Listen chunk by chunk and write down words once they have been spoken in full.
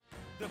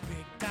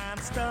time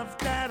stuff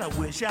that I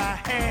wish I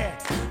had.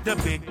 The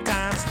big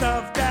time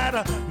stuff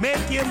that'll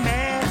make you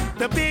mad.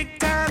 The big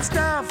time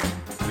stuff.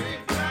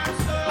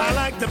 I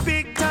like the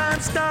big time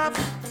stuff.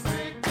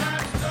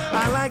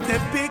 I like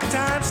the big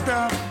time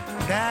stuff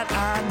that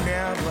I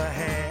never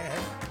had.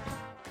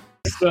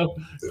 So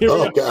here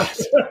we go.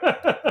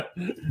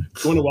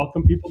 You want to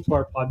welcome people to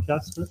our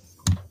podcast, Chris?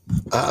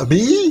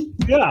 Me?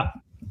 Yeah.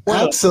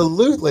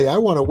 Absolutely. I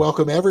want to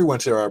welcome everyone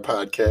to our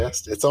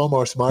podcast. It's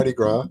almost Mardi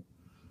Gras.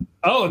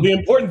 Oh, the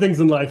important things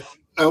in life.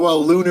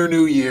 Well, Lunar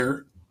New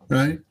Year,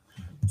 right?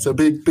 It's a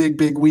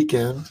big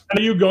weekend.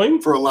 Are you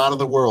going? For a lot of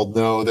the world.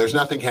 No, there's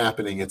nothing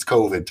happening. It's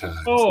COVID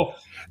time. Oh.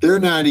 They're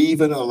not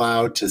even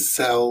allowed to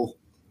sell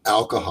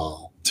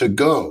alcohol to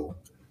go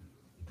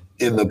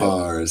in the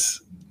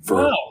bars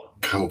for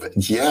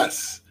COVID.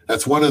 Yes.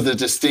 That's one of the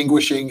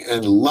distinguishing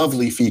and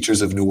lovely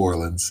features of New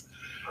Orleans,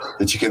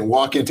 that you can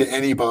walk into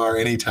any bar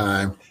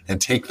anytime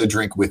and take the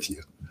drink with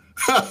you.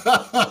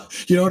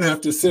 You don't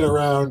have to sit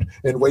around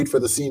and wait for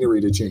the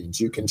scenery to change.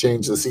 You can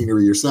change the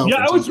scenery yourself.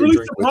 Yeah, I was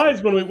really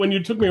surprised when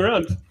you took me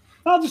around.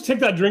 I'll just take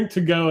that drink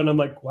to go. And I'm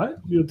like, what?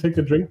 You'll take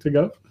a drink to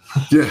go?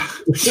 Yeah.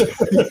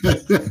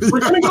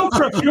 We're going to go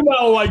for a few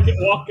mile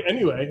walk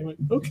anyway. I'm like,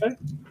 okay.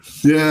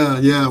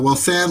 Yeah. Well,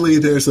 sadly,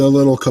 there's a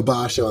little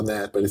kibosh on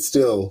that, but it's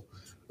still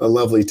a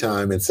lovely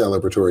time and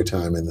celebratory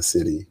time in the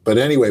city. But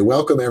anyway,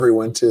 welcome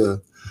everyone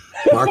to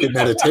Market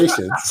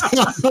Meditations.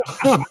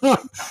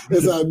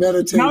 As I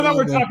meditate now that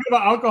we're talking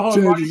about alcohol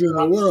changes in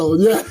the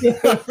world. Yeah,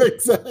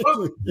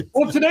 exactly.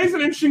 Well, today's an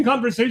interesting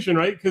conversation,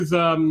 right? Because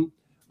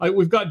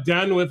we've got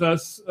Dan with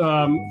us,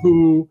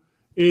 who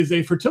is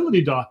a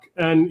fertility doc,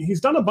 and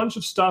he's done a bunch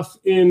of stuff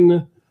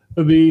in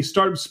the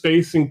startup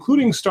space,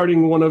 including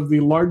starting one of the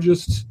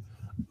largest.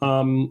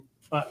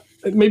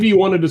 Maybe you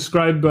want to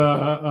describe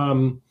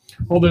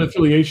all the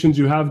affiliations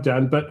you have,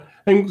 Dan, but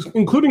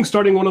including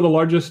starting one of the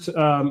largest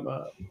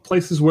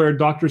places where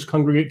doctors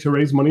congregate to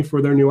raise money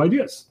for their new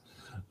ideas.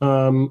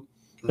 And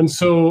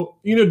so,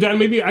 Dan,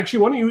 maybe actually,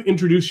 why don't you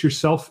introduce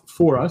yourself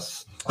for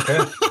us?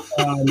 Okay.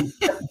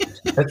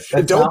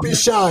 Don't be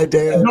shy,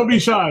 Dan. Don't be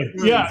shy.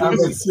 Yeah.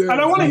 And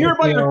I want to hear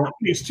about your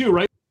companies too,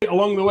 right?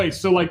 Along the way.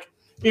 So,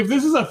 if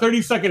this is a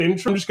 30-second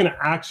intro, I'm just going to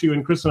axe you,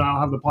 and Chris and I will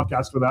have the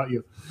podcast without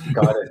you.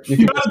 Got it.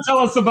 You got to tell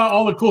us about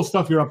all the cool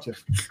stuff you're up to.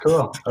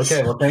 Cool.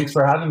 Okay. Well, thanks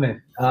for having me.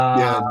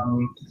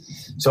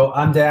 So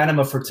I'm Dan. I'm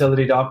a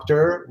fertility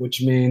doctor,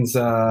 which means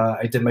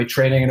I did my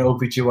training in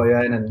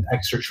OBGYN and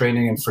extra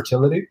training in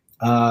fertility.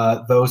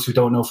 Those who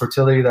don't know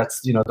fertility, that's,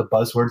 the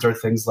buzzwords are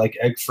things like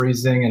egg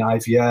freezing and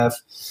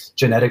IVF,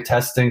 genetic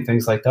testing,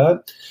 things like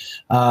that.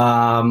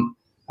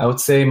 I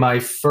would say my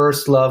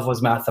first love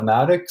was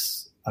mathematics.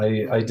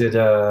 I did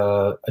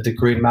a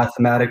degree in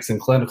mathematics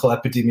and clinical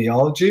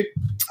epidemiology.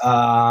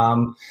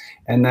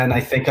 And then I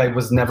think I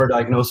was never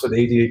diagnosed with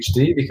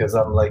ADHD because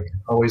I'm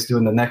always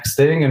doing the next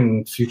thing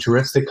and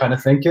futuristic kind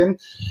of thinking.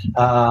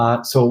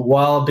 So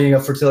while being a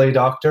fertility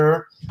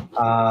doctor,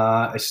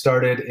 I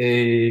started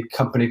a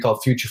company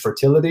called Future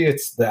Fertility.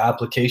 It's the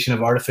application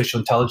of artificial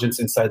intelligence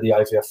inside the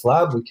IVF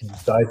lab. We can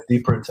dive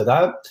deeper into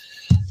that.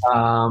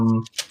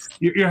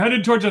 You're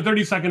headed towards a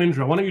 30-second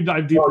intro. Why don't you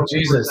dive deeper? Oh,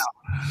 Jesus.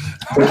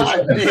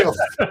 Neil,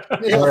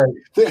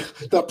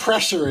 the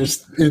pressure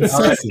is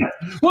incessant.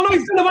 Well, no,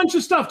 he's done a bunch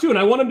of stuff too, and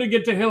I want him to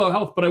get to Halo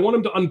Health, but I want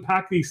him to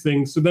unpack these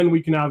things so then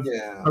we can have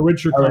a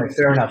richer conversation. Right,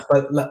 fair enough.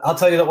 But I'll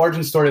tell you the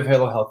origin story of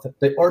Halo Health.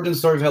 The origin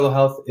story of Halo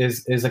Health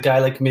is a guy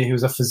like me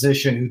who's a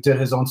physician who did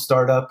his own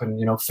startup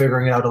and,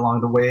 figuring it out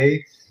along the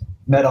way.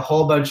 Met a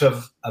whole bunch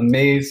of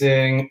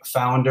amazing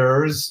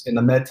founders in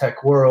the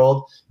medtech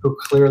world who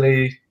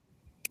clearly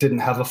didn't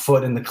have a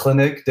foot in the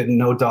clinic, didn't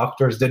know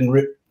doctors, didn't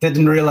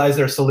realize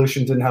their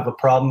solution didn't have a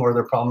problem or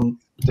their problem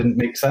didn't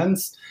make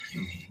sense.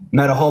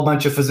 Met a whole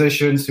bunch of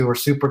physicians who were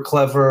super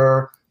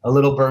clever, a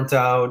little burnt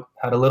out,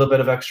 had a little bit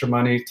of extra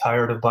money,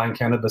 tired of buying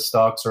cannabis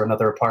stocks or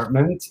another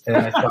apartment. And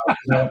I thought,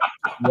 why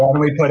don't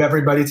we put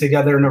everybody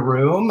together in a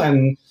room?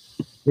 And,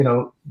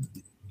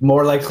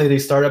 more likely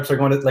these startups are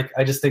going to,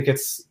 I just think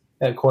it's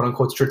quote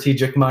unquote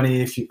strategic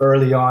money. If you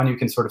early on, you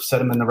can sort of set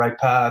them in the right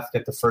path,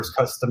 get the first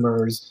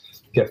customers,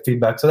 get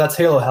feedback. So that's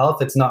Halo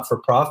Health. It's not for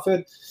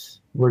profit.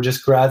 We're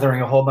just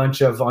gathering a whole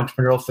bunch of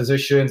entrepreneurial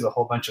physicians, a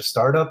whole bunch of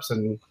startups,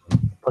 and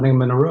putting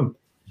them in a room.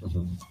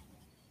 Mm-hmm.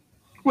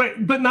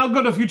 Wait, but now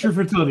go to Future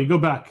Fertility. Go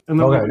back. And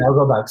then now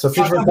go back. So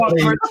Future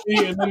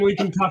Fertility, and then we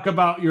can talk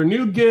about your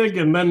new gig,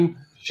 and then,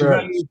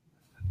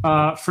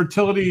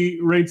 fertility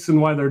rates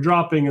and why they're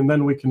dropping, and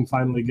then we can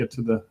finally get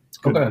to the.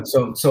 Okay,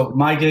 so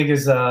my gig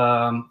is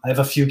I have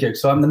a few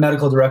gigs. So I'm the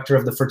medical director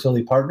of the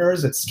Fertility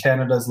Partners. It's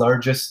Canada's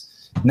largest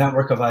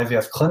network of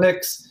IVF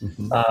clinics.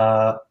 Mm-hmm.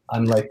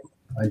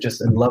 I'm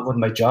just in love with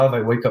my job.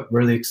 I wake up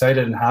really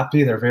excited and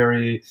happy. They're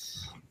very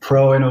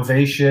pro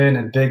innovation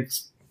and big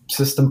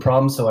system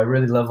problems. So I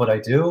really love what I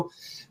do.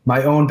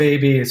 My own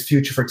baby is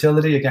Future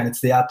Fertility. Again,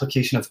 it's the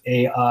application of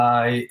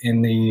AI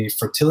in the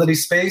fertility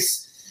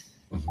space.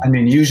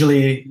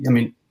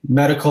 Mm-hmm.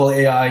 medical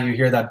AI, you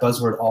hear that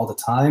buzzword all the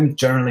time.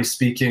 Generally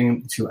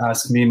speaking, if you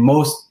ask me,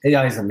 most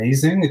AI is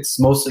amazing. It's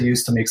mostly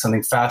used to make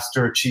something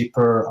faster,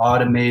 cheaper,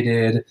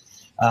 automated.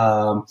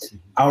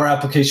 Our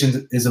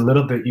application is a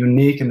little bit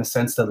unique in the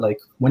sense that, like,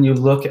 when you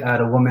look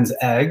at a woman's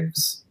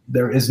eggs,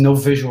 there is no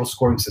visual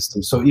scoring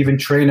system. So even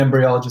trained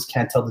embryologists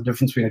can't tell the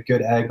difference between a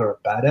good egg or a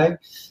bad egg.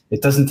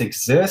 It doesn't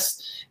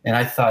exist. And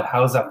I thought,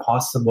 how is that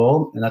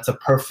possible? And that's a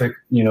perfect,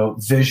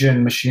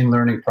 vision machine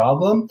learning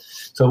problem.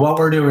 So what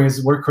we're doing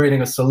is we're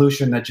creating a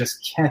solution that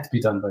just can't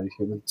be done by a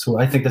human. So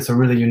I think that's a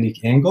really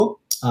unique angle.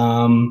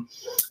 And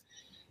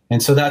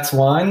so that's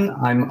one.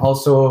 I'm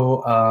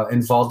also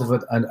involved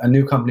with a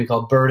new company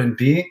called Bird and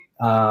Bee.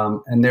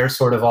 And they're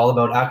sort of all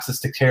about access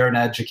to care and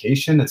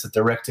education. It's a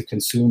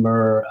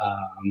direct-to-consumer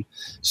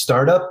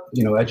startup,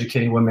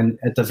 educating women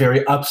at the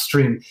very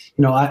upstream.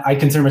 I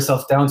consider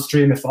myself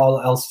downstream. If all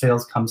else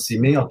fails, come see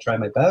me. I'll try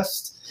my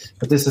best.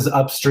 But this is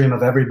upstream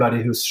of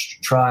everybody who's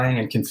trying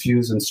and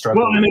confused and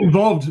struggling. Well, an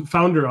involved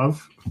founder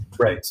of.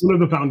 Right. One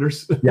of the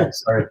founders.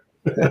 Yes, sorry.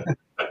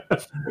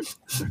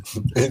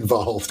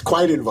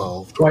 Quite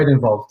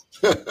involved.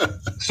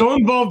 So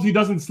involved he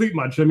doesn't sleep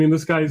much. I mean,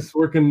 this guy's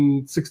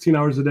working 16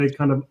 hours a day,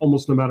 kind of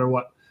almost no matter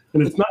what.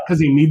 And it's not because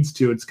he needs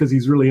to, it's because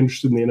he's really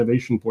interested in the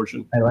innovation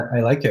portion. I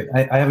like it.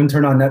 I haven't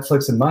turned on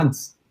Netflix in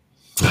months.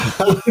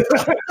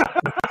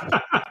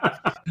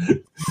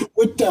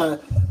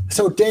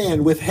 So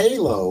Dan, with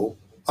Halo,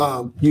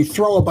 you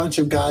throw a bunch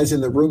of guys in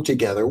the room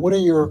together. What are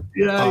your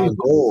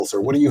goals,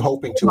 or what are you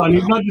hoping to?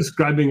 He's not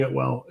describing it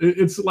well.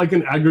 It's like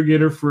an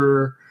aggregator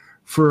for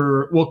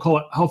we'll call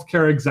it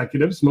healthcare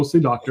executives, mostly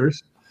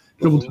doctors,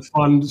 able to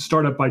fund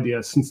startup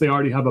ideas since they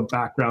already have a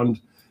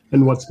background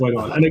in what's going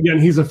on. And again,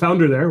 he's a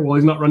founder there. While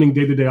he's not running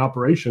day-to-day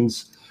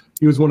operations,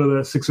 he was one of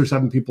the 6 or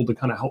 7 people to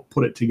kind of help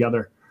put it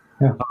together.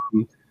 Yeah.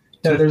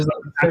 There's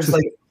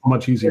like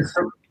much easier.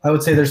 I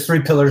would say there's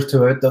 3 pillars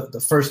to it.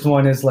 The first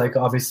one is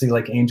obviously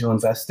angel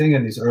investing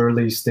in these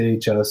early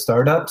stage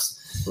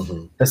startups.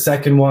 Mm-hmm. The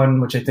second one,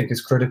 which I think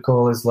is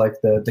critical, is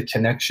the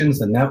connections,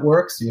 the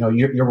networks.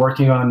 You're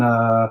working on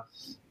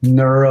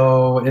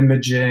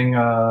neuroimaging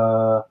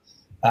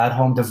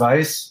at-home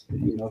device.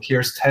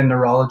 Here's 10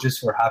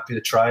 neurologists who are happy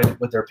to try it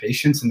with their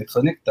patients in the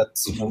clinic.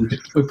 That's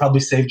we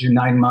probably saved you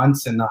 9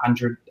 months and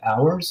 100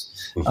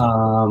 hours.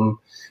 Mm-hmm.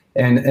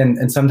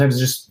 And sometimes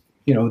just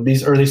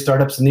these early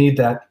startups need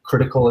that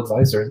critical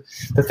advisor.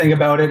 The thing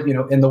about it,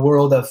 in the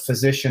world of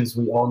physicians,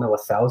 we all know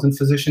 1,000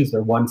 physicians.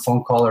 They're one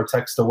phone call or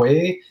text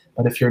away.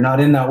 But if you're not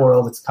in that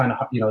world, it's kind of,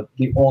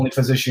 the only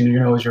physician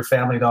is your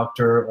family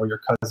doctor or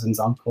your cousin's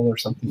uncle or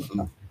something like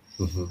that.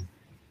 Mm-hmm.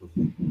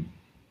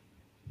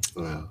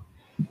 Wow.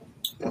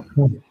 Yeah.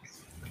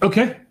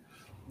 Okay.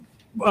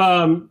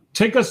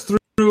 Take us through,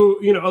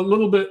 a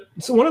little bit.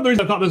 So one of the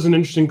reasons I thought this was an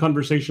interesting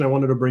conversation I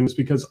wanted to bring is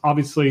because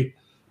obviously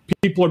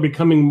people are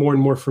becoming more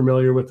and more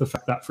familiar with the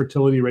fact that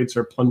fertility rates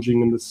are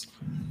plunging in this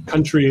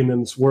country and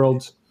in this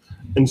world.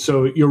 And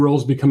so your role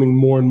is becoming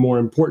more and more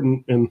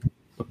important in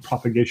the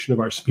propagation of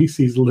our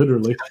species,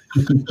 literally.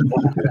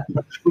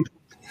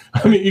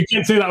 I mean, you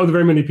can't say that with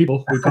very many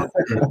people.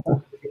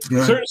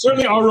 Right.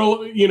 Certainly our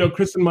role,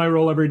 Chris and my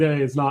role every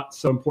day is not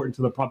so important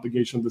to the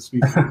propagation of the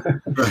species.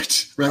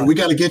 Right. We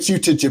got to get you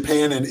to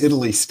Japan and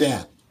Italy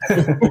stat.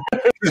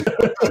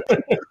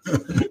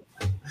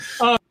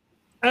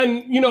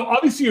 And,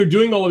 obviously you're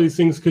doing all of these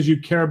things because you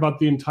care about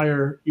the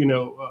entire,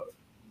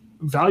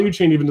 value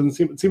chain. Even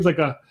it seems like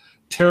a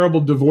terrible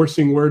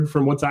divorcing word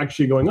from what's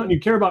actually going on. You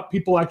care about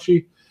people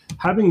actually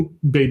having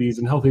babies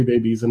and healthy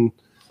babies and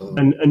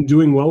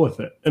doing well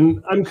with it.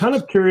 And I'm kind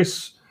of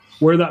curious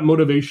where that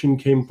motivation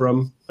came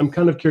from. I'm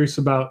kind of curious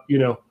about,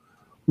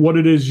 what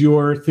it is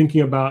you're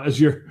thinking about as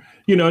you're,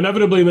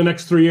 inevitably in the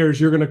next 3 years,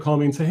 you're going to call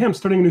me and say, hey, I'm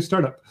starting a new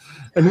startup.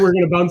 And we're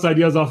going to bounce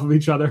ideas off of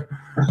each other.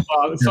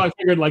 So I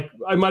figured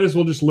I might as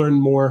well just learn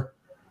more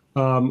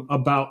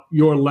about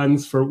your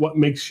lens for what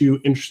makes you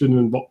interested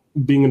in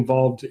being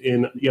involved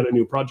in yet a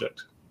new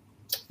project.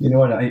 You know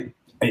what? I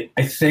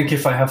think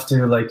if I have to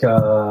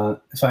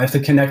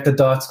connect the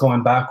dots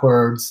going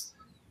backwards,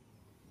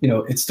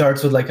 it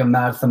starts with a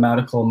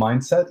mathematical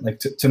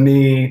mindset. To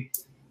me,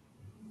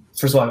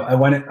 first of all, I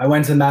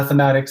went to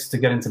mathematics to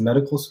get into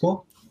medical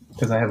school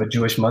because I have a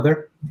Jewish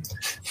mother.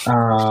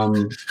 I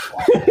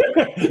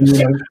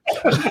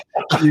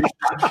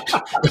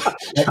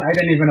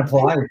didn't even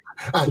apply.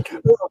 I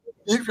can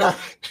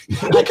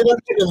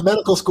understand the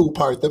medical school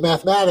part. The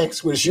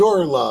mathematics was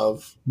your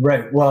love.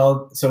 Right.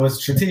 Well, so it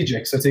was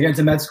strategic. So to get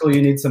into med school,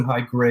 you need some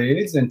high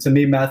grades. And to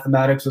me,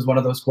 mathematics was one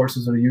of those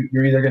courses where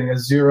you're either getting a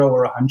 0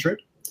 or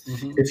 100.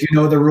 Mm-hmm. If you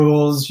know the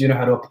rules, if you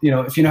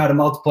know how to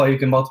multiply, you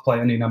can multiply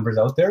any numbers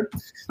out there.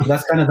 So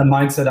that's kind of the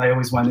mindset I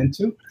always went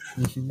into.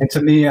 Mm-hmm. And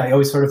to me, I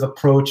always sort of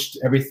approached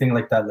everything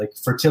like that. Like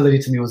fertility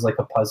to me was like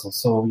a puzzle.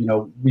 So,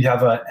 we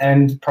have an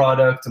end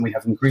product and we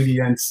have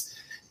ingredients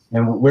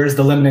and where's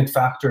the limiting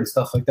factor and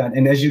stuff like that.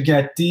 And as you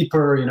get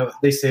deeper,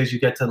 they say as you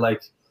get to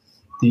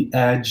the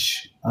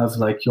edge of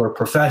like your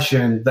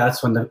profession,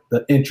 that's when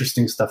the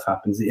interesting stuff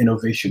happens, the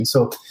innovation.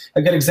 So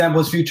a good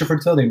example is Future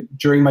Fertility.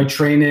 During my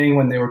training,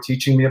 when they were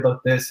teaching me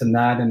about this and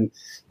that, and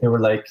they were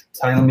like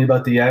telling me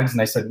about the eggs,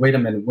 and I said, wait a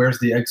minute, where's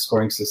the egg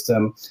scoring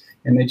system?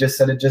 And they just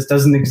said, it just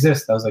doesn't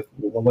exist. I was like,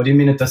 well, what do you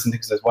mean it doesn't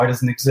exist? Why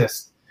doesn't it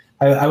exist?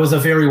 I was a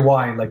very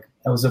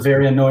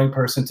annoying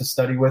person to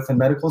study with in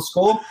medical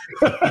school,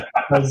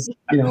 because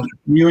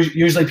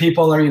usually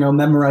people are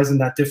memorizing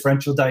that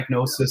differential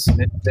diagnosis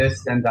and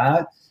this and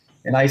that,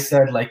 and I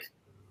said, like,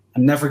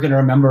 I'm never going to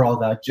remember all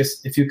that.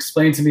 Just if you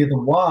explain to me the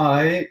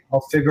why,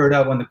 I'll figure it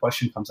out when the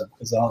question comes up.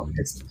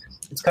 Because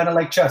it's kind of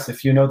like chess.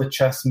 If you know the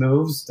chess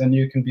moves, then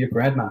you can be a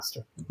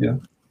grandmaster.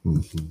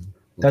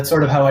 That's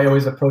sort of how I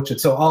always approach it.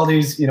 So all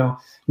these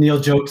Neil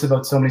jokes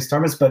about so many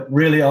startups, but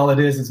really all it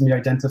is me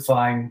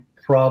identifying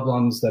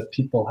problems that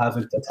people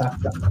haven't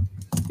attacked them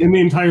in the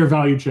entire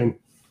value chain.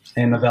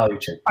 In the value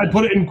chain. I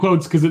put it in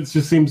quotes because it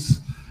just seems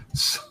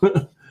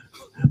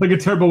like a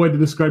terrible way to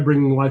describe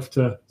bringing life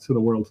to the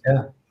world.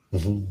 Yeah.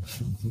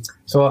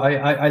 So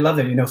I love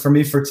it. For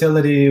me,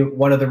 fertility,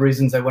 one of the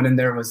reasons I went in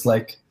there was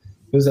like,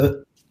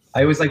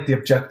 I always like the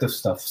objective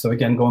stuff. So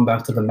again, going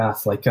back to the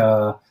math, like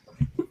to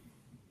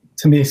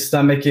me,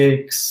 stomach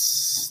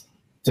aches,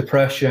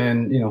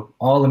 depression,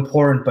 all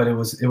important, but it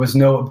was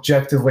no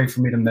objective way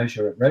for me to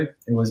measure it, right?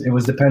 It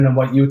was dependent on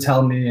what you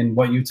tell me, and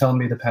what you tell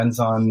me depends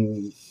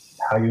on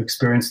how you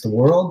experience the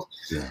world.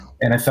 Yeah.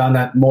 And I found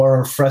that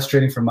more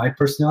frustrating for my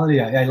personality.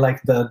 I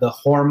like the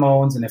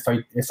hormones, and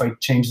if I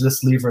change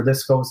this lever,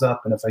 this goes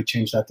up, and if I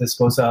change that, this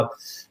goes up.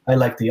 I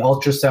like the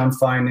ultrasound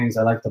findings.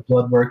 I like the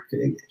blood work.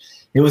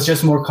 It was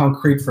just more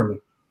concrete for me.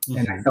 Mm-hmm.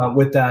 And I thought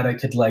with that I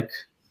could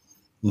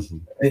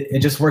it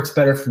just works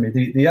better for me.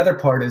 The other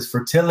part is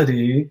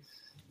fertility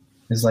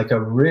is like a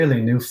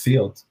really new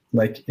field.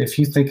 Like if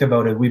you think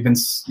about it, we've been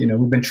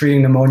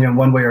treating pneumonia in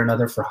one way or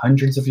another for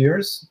hundreds of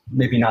years,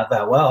 maybe not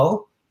that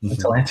well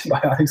until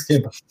antibiotics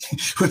came up.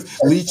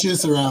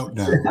 Leeches are out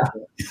now.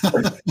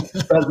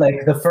 But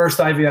like the first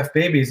IVF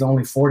baby is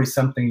only 40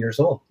 something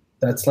years old.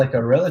 That's like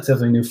a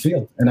relatively new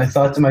field. And I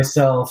thought to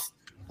myself,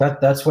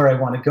 that's where I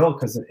want to go,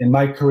 because in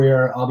my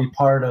career, I'll be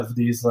part of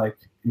these like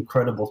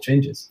incredible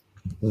changes.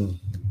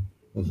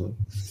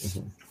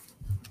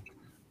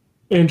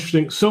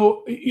 Interesting.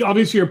 So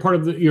obviously you're part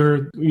of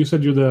you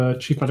said you're the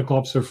chief medical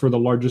officer for the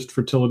largest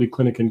fertility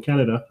clinic in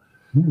Canada.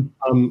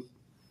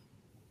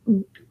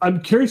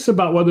 I'm curious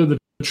about whether the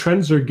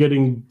trends are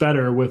getting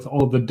better with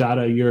all the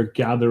data you're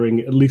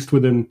gathering, at least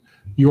within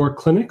your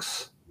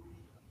clinics,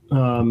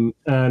 and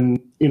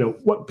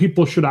what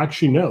people should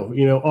actually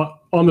know.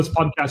 On this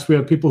podcast, we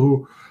have people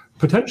who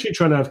potentially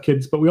trying to have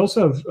kids, but we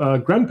also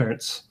have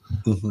grandparents.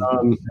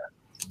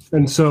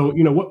 And so,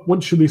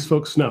 what should these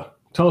folks know?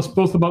 Tell us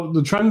both about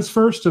the trends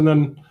first, and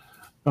then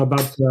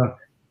about.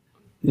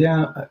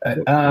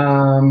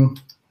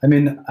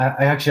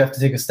 I actually have to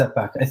take a step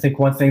back. I think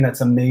one thing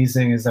that's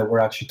amazing is that we're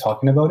actually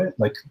talking about it.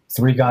 Like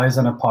 3 guys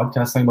on a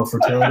podcast talking about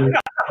fertility.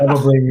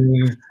 Probably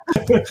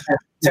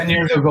 10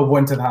 years ago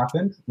wouldn't have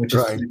happened, which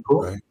is pretty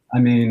cool. Right. I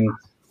mean,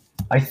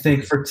 I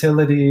think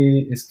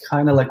fertility is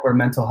kind of like where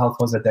mental health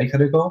was a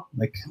decade ago.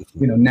 Like,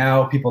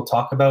 now people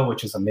talk about,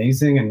 which is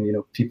amazing,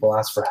 and, people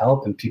ask for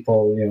help, and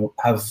people,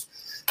 have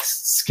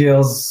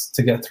skills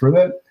to get through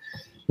it.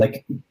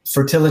 Like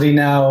fertility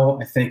now,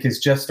 I think, is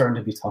just starting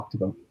to be talked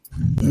about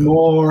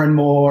more and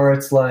more.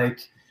 It's like,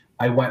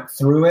 I went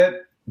through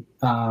it.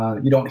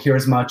 You don't hear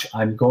as much,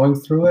 I'm going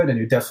through it, and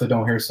you definitely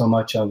don't hear so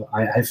much of,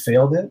 I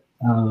failed it.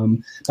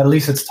 But at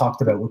least it's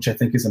talked about, which I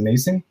think is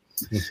amazing.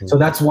 So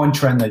that's one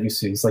trend that you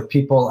see. It's like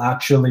people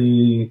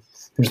actually,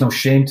 there's no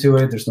shame to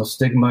it. There's no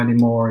stigma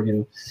anymore.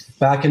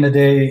 Back in the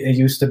day, it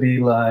used to be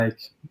like,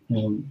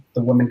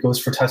 the woman goes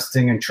for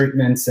testing and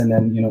treatments, and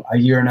then, a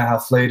year and a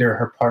half later,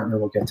 her partner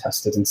will get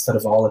tested instead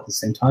of all at the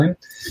same time.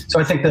 So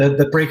I think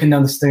the breaking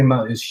down the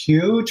stigma is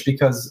huge,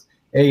 because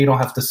A, you don't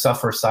have to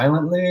suffer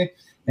silently,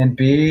 and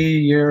B,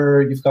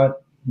 you've got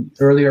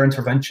earlier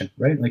intervention,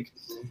 right? Like,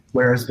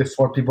 whereas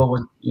before people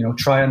would,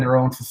 try on their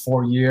own for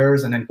 4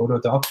 years and then go to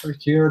a doctor.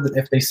 Here,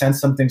 if they sense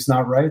something's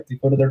not right, they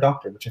go to their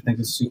doctor, which I think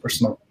is super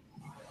smart.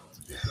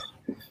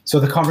 So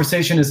the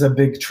conversation is a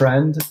big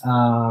trend.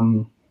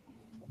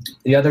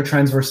 The other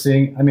trends we're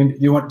seeing, I mean, do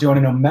you want to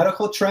know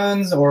medical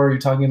trends, or are you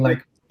talking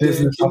like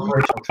business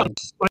operational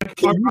trends?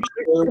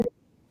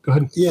 Go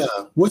ahead. Yeah.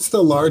 What's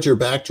the larger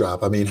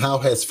backdrop? I mean, how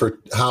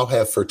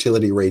have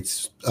fertility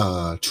rates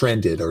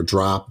trended or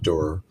dropped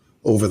or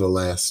over the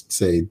last,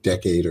 say,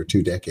 decade or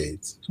 2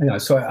 decades? Yeah.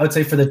 So I would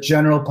say for the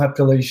general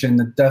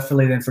population,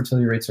 definitely the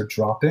infertility rates are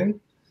dropping.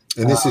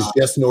 And this is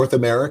just North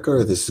America,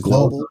 or this is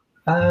global?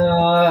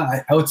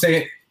 I would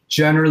say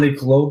generally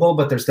global,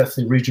 but there's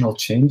definitely regional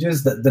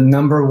changes. The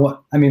number one,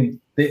 I mean,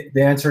 the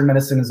answer in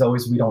medicine is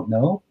always we don't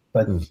know,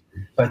 but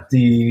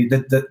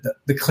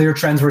the clear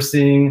trends we're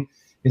seeing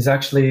is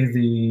actually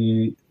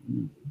the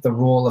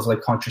role of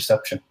like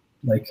contraception.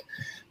 Like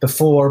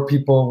before,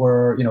 people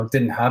were,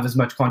 didn't have as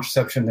much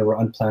contraception. There were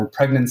unplanned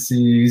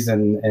pregnancies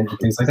and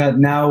things like that.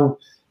 Now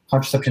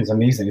contraception is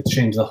amazing. It's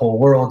changed the whole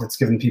world. It's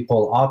given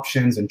people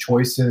options and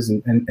choices,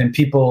 and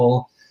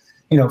people,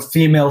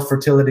 female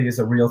fertility is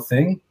a real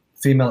thing.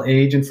 Female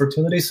age and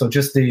fertility. So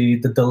just the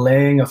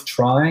delaying of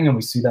trying, and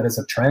we see that as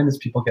a trend as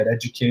people get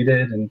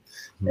educated, and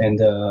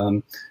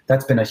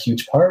that's been a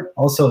huge part.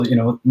 Also,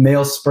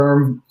 male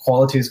sperm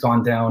quality has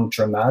gone down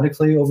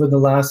dramatically over the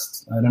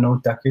last,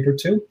 decade or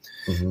two.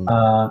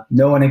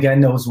 No one again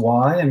knows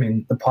why. I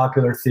mean, the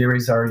popular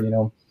theories are,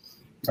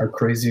 our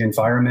crazy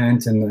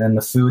environment and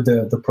the food,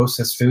 the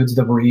processed foods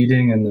that we're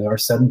eating and our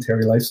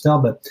sedentary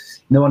lifestyle, but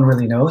no one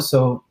really knows.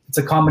 So it's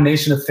a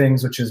combination of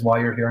things, which is why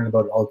you're hearing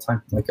about it all the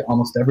time. Like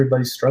almost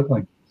everybody's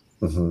struggling.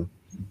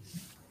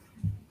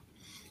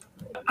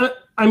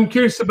 I'm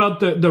curious about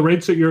the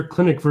rates at your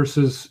clinic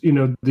versus,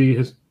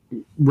 the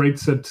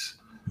rates that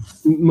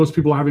most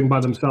people are having by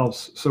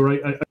themselves. So,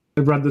 right,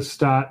 I've read this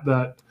stat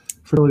that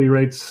fertility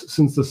rates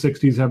since the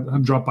 60s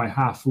have dropped by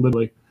half,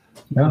 literally.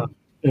 Yeah.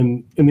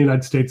 In the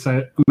United States,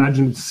 I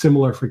imagine it's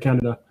similar for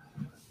Canada,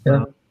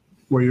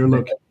 where you're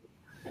located.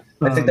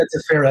 I think that's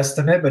a fair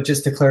estimate, but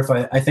just to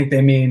clarify, I think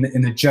they mean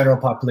in the general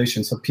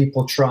population. So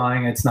people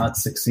trying, it's not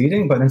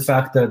succeeding, but in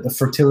fact, the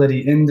fertility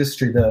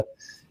industry, the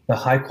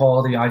high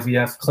quality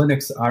IVF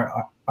clinics,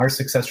 our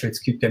success rates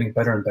keep getting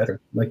better and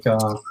better. Like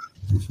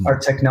our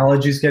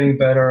technology is getting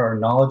better, our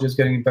knowledge is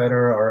getting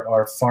better,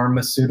 our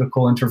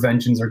pharmaceutical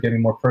interventions are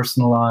getting more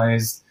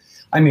personalized.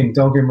 I mean,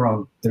 don't get me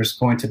wrong, there's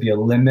going to be a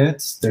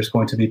limit. There's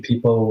going to be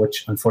people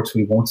which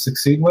unfortunately won't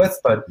succeed with,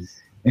 but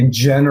in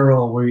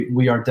general,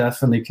 we are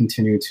definitely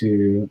continuing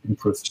to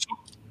improve.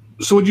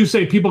 So would you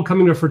say people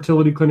coming to a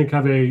fertility clinic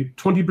have a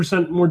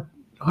 20% more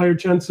higher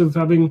chance of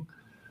having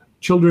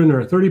children,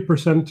 or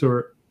 30%,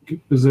 or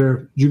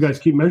do you guys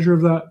keep measure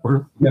of that?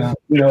 Or yeah,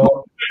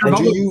 Neil,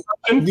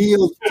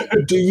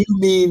 do you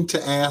mean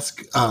to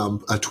ask a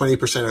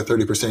 20% or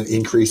 30%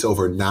 increase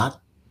over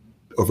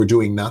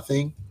doing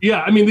nothing?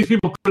 Yeah, I mean, these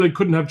people clearly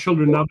couldn't have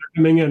children. Now they're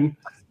coming in,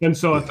 and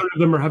so a third of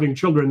them are having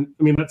children.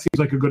 I mean, that seems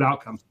like a good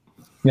outcome.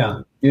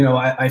 Yeah,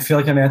 I feel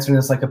like I'm answering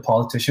this like a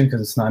politician,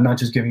 because I'm not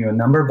just giving you a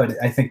number, but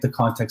I think the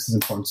context is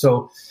important.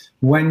 So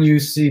when you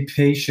see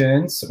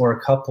patients or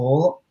a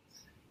couple,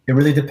 it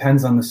really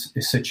depends on the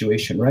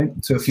situation, right?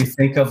 So if you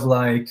think of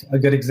like a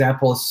good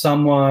example is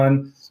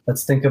someone,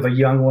 let's think of a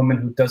young woman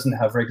who doesn't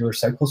have regular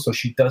cycles, so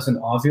she doesn't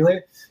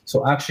ovulate.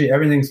 So actually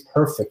everything's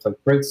perfect,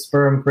 like great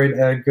sperm, great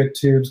egg, good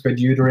tubes, good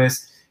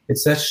uterus.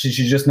 It's that she's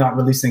just not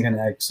releasing an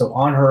egg. So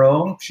on her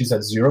own, she's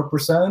at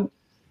 0%.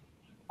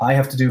 I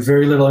have to do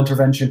very little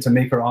intervention to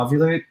make her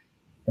ovulate,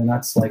 and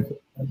that's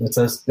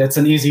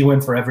an easy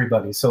win for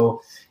everybody.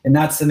 So in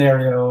that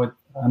scenario,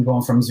 I'm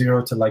going from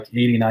 0 to like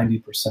 80,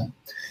 90%.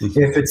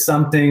 If it's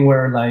something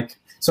where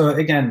so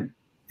again,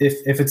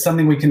 if it's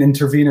something we can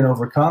intervene and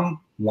overcome,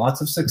 lots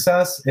of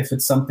success. If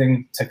it's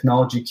something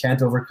technology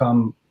can't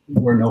overcome,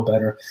 we're no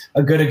better.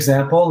 A good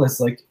example is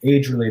like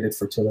age-related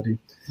fertility.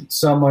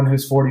 Someone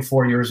who's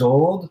 44 years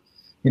old,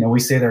 we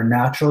say they're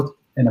natural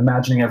and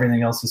imagining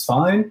everything else is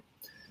fine.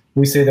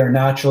 We say their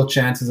natural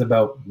chance is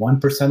about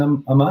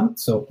 1% a month.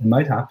 So it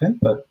might happen,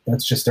 but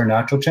that's just their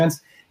natural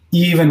chance.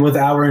 Even with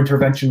our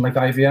intervention like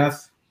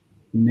IVF,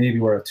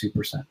 maybe we're at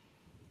 2%.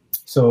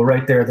 So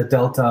right there, the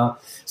delta.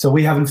 So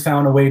we haven't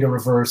found a way to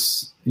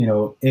reverse,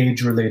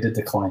 age-related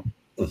decline.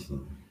 Got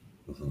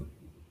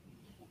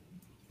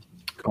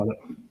it.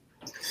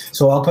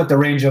 So I'll put the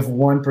range of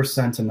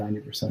 1% to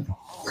 90%.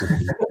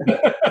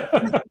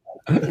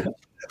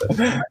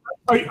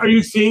 Are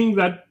you seeing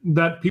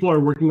that people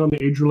are working on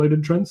the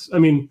age-related trends? I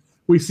mean,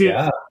 we see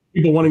it,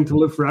 people wanting to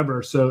live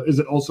forever. So is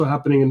it also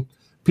happening in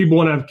people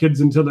want to have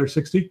kids until they're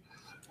 60?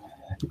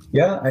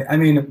 Yeah, I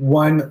mean,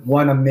 one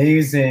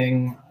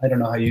amazing, I don't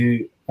know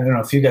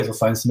if you guys will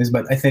find some,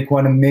 but I think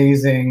one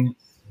amazing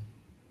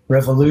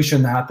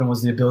revolution that happened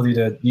was the ability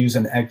to use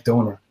an egg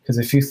donor. Because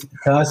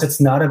to us,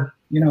 it's not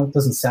it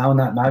doesn't sound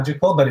that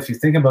magical, but if you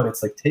think about it,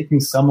 it's like taking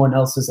someone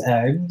else's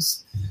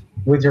eggs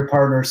with your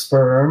partner's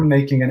sperm,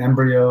 making an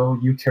embryo,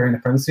 you carrying the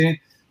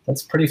pregnancy.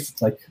 That's pretty,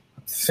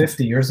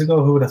 50 years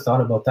ago, who would have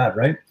thought about that,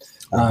 right?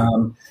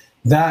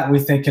 That we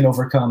think can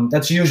overcome.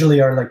 That's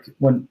usually our,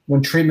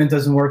 when treatment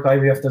doesn't work,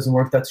 IVF doesn't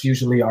work, that's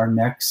usually our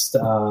next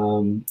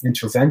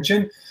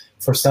intervention.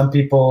 For some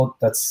people,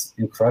 that's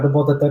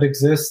incredible that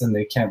exists and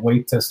they can't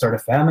wait to start a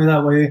family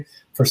that way.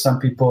 For some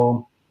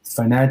people,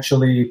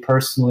 financially,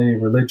 personally,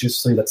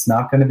 religiously, that's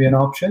not going to be an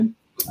option.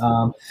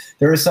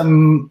 There is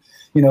some,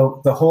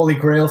 the holy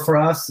grail for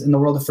us in the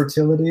world of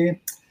fertility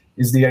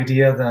is the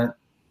idea that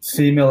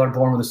female are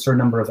born with a certain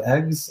number of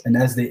eggs, and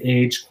as they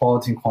age,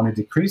 quality and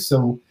quantity decrease.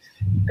 So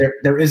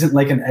there isn't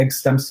like an egg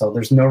stem cell.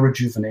 There's no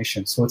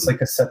rejuvenation. So it's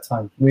like a set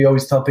time. We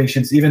always tell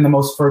patients, even the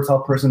most fertile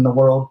person in the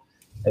world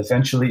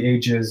eventually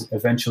ages,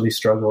 eventually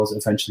struggles,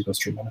 eventually goes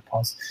through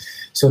menopause.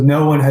 So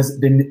no one has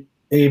been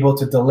able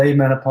to delay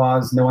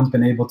menopause. No one's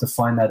been able to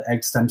find that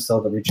egg stem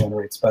cell that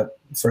regenerates, but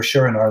for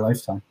sure in our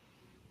lifetime.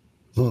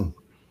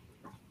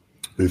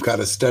 We've got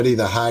to study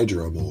the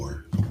hydra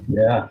more.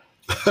 Yeah.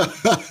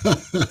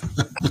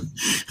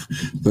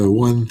 The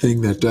one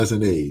thing that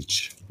doesn't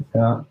age.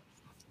 Yeah.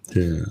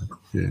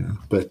 Yeah.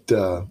 But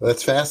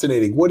that's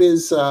fascinating. What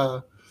is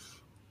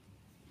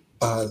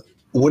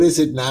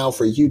it now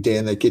for you,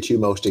 Dan, that gets you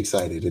most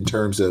excited in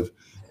terms of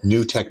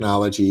new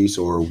technologies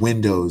or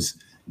windows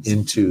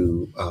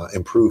into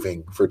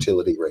improving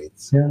fertility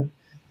rates? Yeah.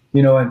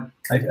 You know,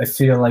 I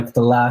feel like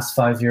the last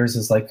 5 years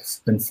is like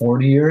been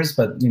 40 years,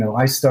 but, you know,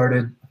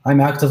 I'm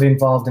actively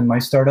involved in my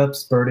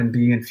startups, Bird and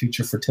Bee and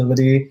Future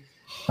Fertility.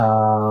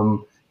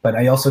 But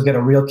I also get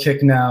a real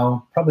kick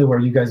now, probably where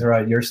you guys are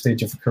at your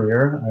stage of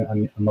career.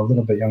 I'm a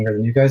little bit younger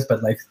than you guys,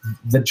 but like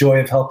the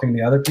joy of helping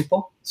the other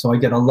people. So I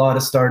get a lot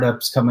of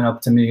startups coming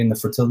up to me in the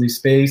fertility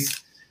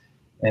space.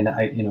 And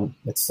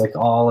it's like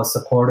all a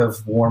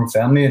supportive, warm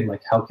family, and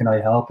like, how can I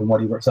help and what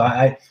do you work? So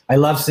I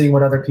love seeing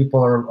what other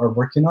people are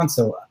working on.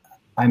 So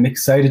I'm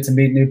excited to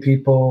meet new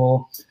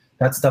people.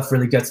 That stuff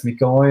really gets me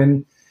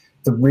going.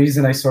 The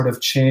reason I sort of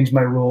changed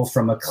my role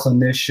from a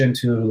clinician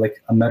to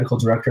like a medical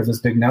director of this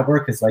big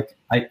network is like,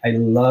 I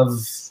love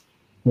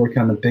working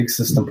on the big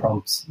system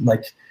problems.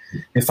 Like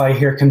if I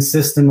hear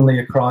consistently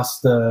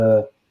across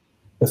the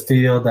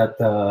field that,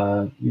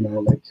 the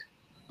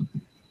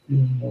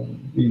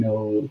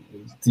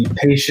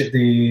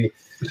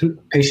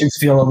patients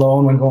feel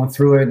alone when going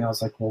through it. And I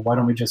was like, well, why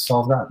don't we just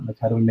solve that? Like,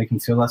 how do we make them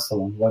feel less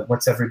alone?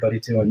 What's everybody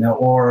doing now?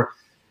 Or,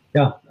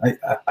 yeah,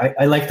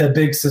 I like the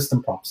big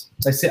system problems.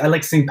 I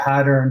like seeing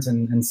patterns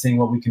and seeing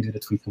what we can do to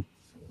tweak them.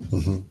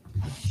 Mm-hmm.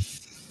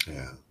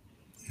 Yeah,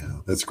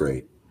 that's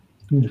great.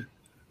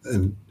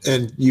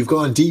 And you've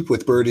gone deep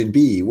with Bird and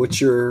Bee.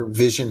 What's your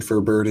vision for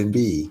Bird and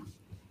Bee,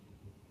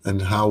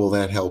 and how will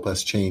that help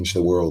us change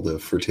the world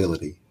of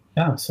fertility?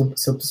 Yeah, so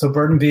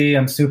Bird and Bee,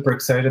 I'm super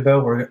excited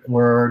about.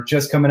 We're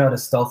just coming out of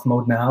stealth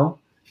mode now.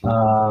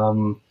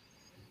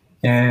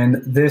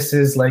 And this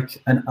is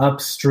like an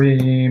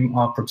upstream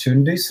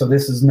opportunity. So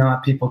this is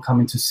not people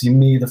coming to see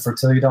me, the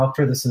fertility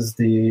doctor. This is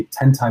the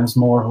 10 times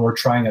more who are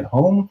trying at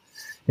home.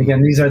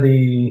 Again, these are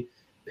the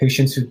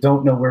patients who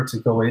don't know where to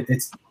go.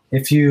 It's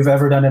if you've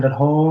ever done it at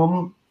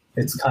home,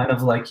 it's kind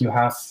of like you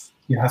have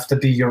to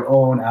be your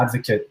own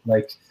advocate.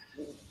 Like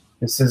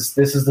this is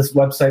this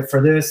website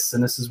for this,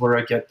 and this is where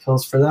I get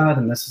pills for that,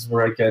 and this is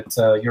where I get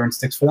urine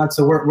sticks for that.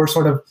 So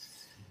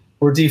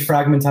we're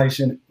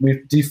defragmenting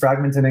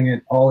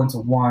it all into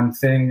one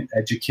thing: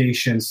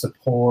 education,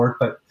 support.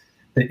 But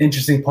the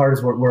interesting part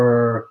is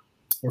we're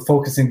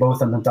focusing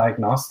both on the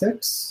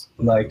diagnostics.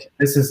 Like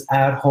this is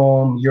at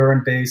home,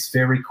 urine-based,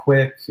 very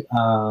quick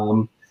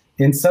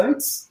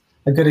insights.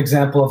 A good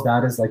example of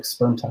that is like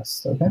sperm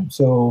tests. Okay,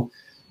 so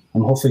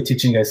I'm hopefully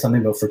teaching you guys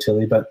something about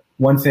fertility. But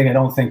one thing I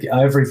don't think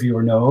every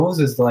viewer knows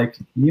is like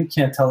you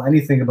can't tell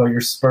anything about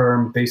your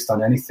sperm based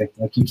on anything.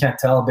 Like you can't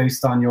tell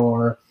based on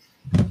your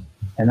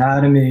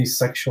anatomy,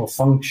 sexual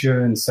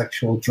function,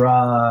 sexual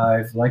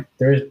drive. Like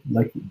there's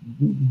like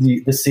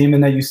the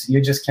semen that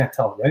you just can't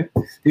tell, right?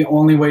 The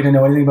only way to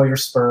know anything about your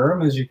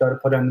sperm is you got to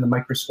put it under the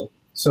microscope.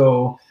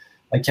 So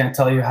I can't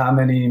tell you how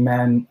many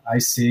men I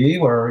see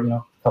where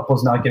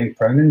couple's not getting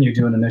pregnant. You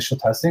do an initial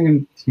testing,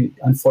 and he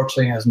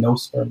unfortunately has no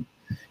sperm.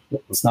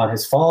 It's not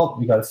his fault.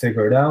 We got to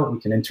figure it out. We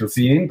can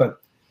intervene,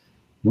 but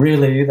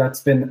really, that's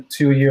been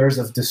 2 years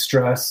of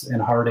distress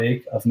and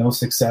heartache of no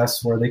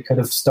success where they could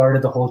have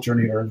started the whole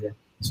journey earlier.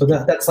 So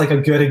that's like a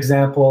good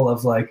example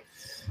of like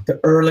the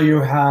earlier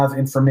you have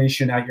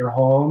information at your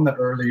home, the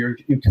earlier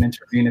you can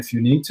intervene if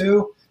you need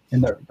to,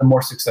 and the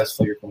more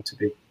successful you're going to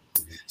be.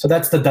 So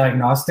that's the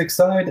diagnostic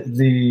side.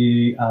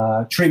 The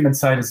treatment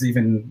side is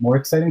even more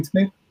exciting to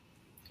me.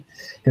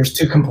 There's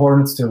two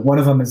components to it. One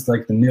of them is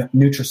like the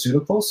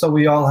nutraceutical. So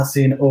we all have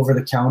seen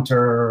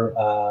over-the-counter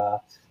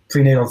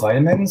prenatal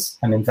vitamins.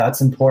 I mean,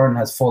 that's important,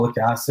 has folic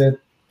acid.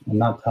 I'm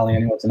not telling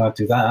anyone to not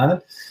do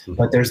that,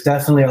 but there's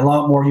definitely a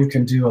lot more you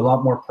can do, a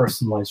lot more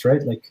personalized,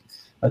 right? Like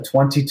a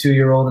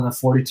 22-year-old and a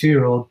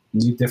 42-year-old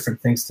need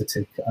different things to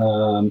take.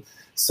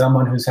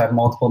 Someone who's had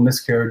multiple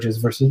miscarriages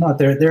versus not.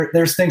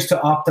 There's things to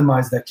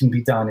optimize that can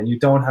be done, and you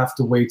don't have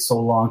to wait so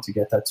long to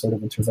get that sort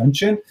of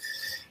intervention.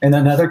 And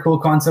another cool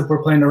concept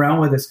we're playing around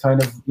with is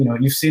kind of,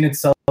 you've seen it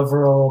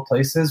several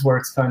places where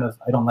it's kind of,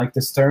 I don't like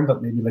this term,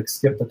 but maybe like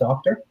skip the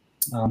doctor.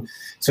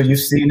 So you've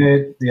seen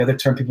it. The other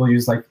term people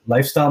use like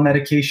lifestyle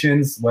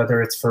medications,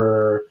 whether it's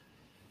for,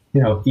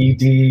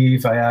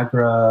 ED,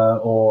 Viagra,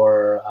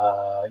 or,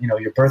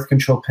 your birth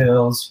control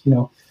pills.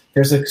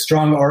 There's a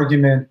strong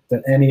argument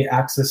that any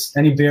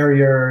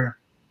barrier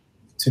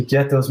to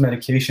get those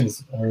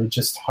medications are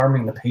just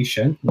harming the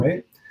patient,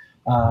 right?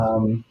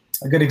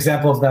 A good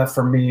example of that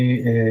for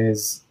me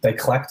is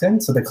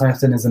Diclectin. So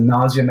Diclectin is a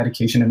nausea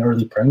medication in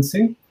early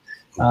pregnancy.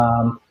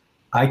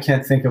 I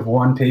can't think of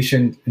one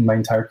patient in my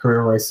entire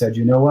career where I said,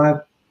 you know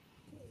what,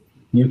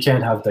 you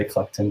can't have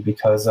Diclectin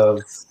because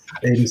of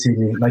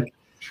ABCD. Like,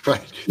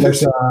 right.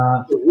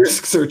 The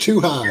risks are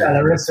too high. Yeah,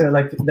 the risks are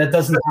like, that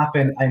doesn't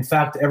happen. In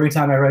fact, every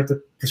time I write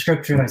the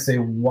prescription, I say,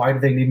 why do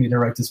they need me to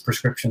write this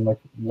prescription? Like,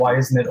 why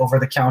isn't it over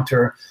the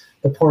counter?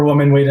 The poor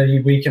woman waited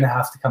a week and a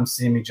half to come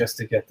see me just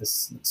to get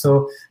this.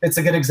 So it's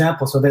a good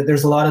example. So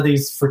there's a lot of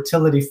these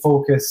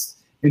fertility-focused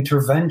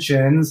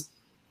interventions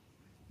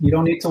You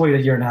don't need to wait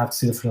a year and a half to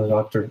see the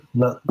doctor.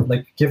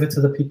 Give it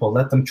to the people.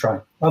 Let them try.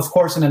 Of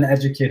course, in an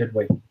educated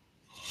way.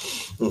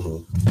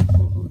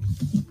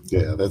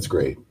 Yeah, that's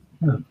great.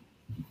 Yeah.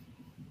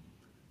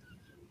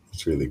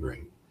 It's really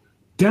great.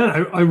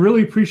 Dan, I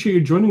really appreciate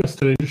you joining us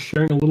today, just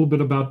sharing a little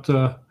bit about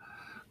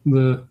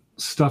the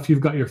stuff you've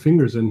got your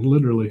fingers in,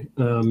 literally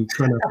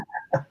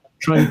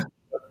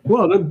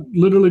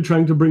literally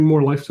trying to bring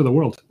more life to the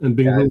world and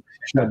being really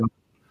passionate about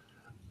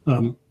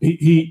it.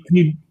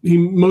 He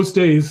most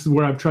days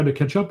where I've tried to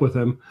catch up with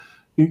him,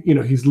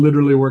 he's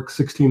literally worked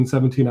 16,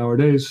 17-hour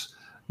days.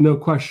 No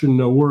question,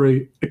 no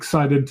worry,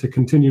 excited to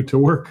continue to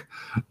work.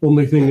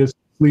 Only thing is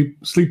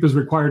sleep is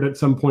required at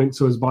some point,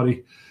 so his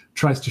body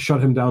tries to shut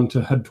him down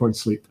to head towards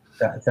sleep.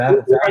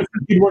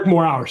 He'd work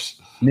more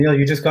hours. Neil,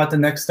 you just got the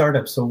next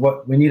startup. So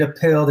what? We need a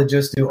pill to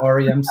just do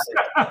REM sleep.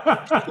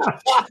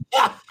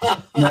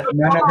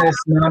 None of this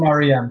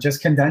non-REM.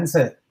 Just condense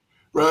it.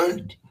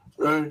 Right.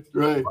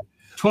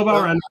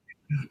 12-hour and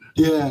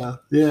Yeah.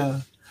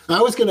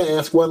 I was going to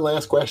ask one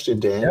last question,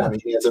 Dan. Yeah. I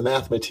mean, as a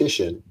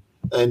mathematician,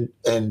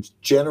 and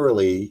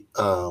generally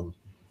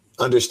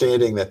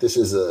understanding that this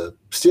is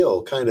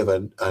still kind of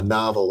a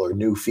novel or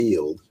new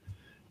field,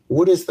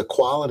 what is the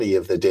quality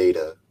of the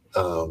data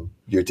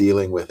you're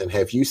dealing with, and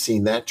have you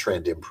seen that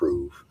trend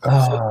improve?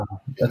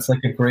 That's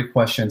like a great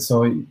question.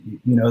 So,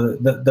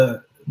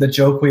 the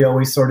joke we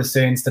always sort of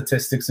say in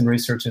statistics and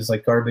research is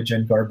like garbage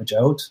in, garbage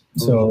out. Mm-hmm.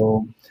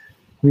 So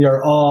we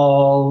are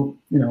all,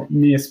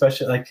 me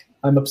especially, like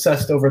I'm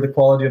obsessed over the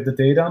quality of the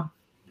data.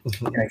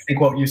 Mm-hmm. And I think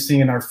what you see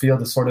in our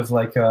field is sort of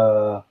like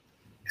a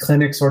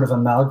clinic sort of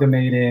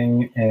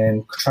amalgamating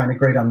and trying to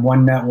grade on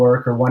one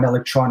network or one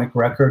electronic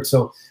record.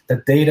 So the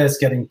data is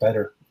getting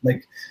better.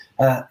 Like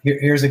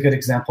here's a good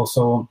example.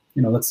 So,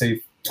 let's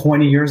say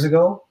 20 years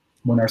ago,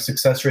 when our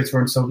success rates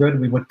weren't so good,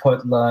 we would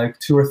put like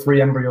 2 or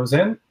 3 embryos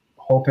in,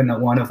 hoping that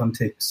one of them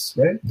takes,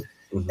 right?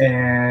 Mm-hmm.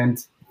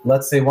 And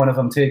let's say one of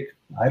them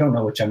I don't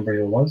know which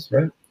embryo it was,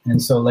 right?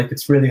 And so like,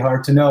 it's really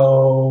hard to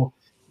know.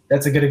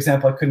 That's a good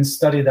example. I couldn't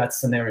study that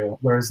scenario.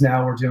 Whereas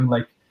now we're doing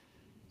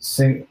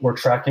we're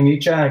tracking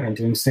each egg and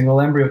doing single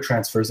embryo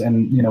transfers.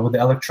 And, with the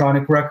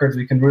electronic records,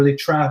 we can really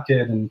track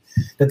it. And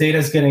the data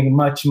is getting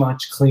much,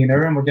 much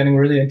cleaner, and we're getting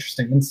really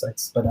interesting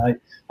insights. But I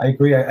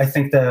agree. I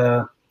think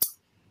the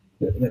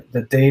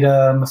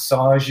data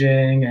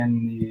massaging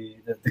and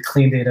the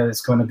clean data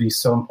is going to be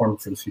so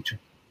important for the future.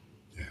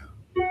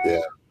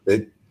 Yeah.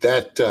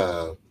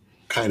 That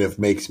kind of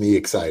makes me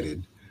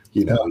excited.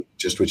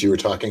 Just what you were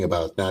talking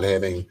about, not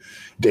having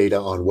data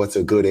on what's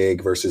a good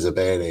egg versus a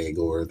bad egg,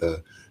 or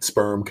the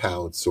sperm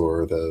counts,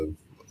 or the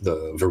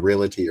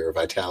virility or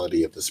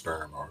vitality of the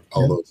sperm, or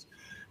all those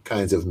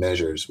kinds of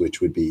measures,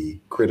 which would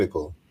be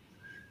critical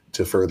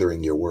to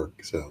furthering your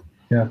work. So,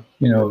 yeah,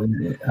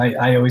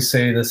 I always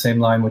say the same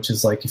line, which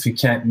is like, if you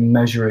can't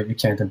measure it, you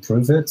can't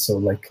improve it. So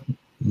like,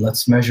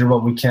 let's measure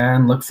what we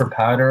can, look for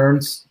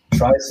patterns,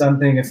 try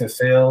something. If it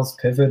fails,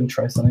 pivot and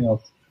try something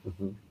else.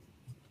 Mm-hmm.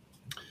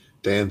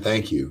 Dan,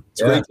 thank you.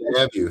 It's great to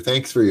have you.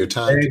 Thanks for your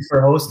time. Thanks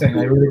for hosting.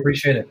 I really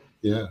appreciate it.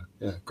 Yeah.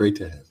 Great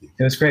to have you.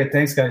 It was great.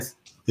 Thanks, guys.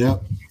 Yeah.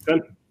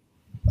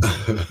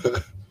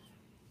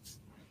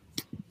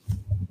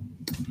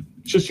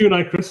 Just you and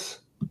I, Chris.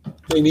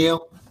 Hey,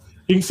 Neil.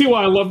 You can see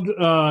why I loved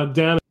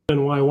Dan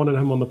and why I wanted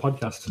him on the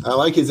podcast. I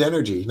like his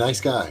energy.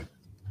 Nice guy.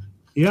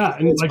 Yeah.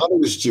 And his mother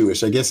was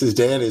Jewish. I guess his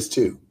dad is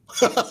too.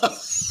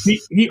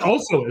 He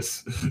also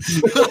is.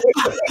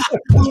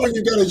 Well,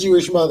 you've got a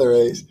Jewish mother,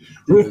 eh?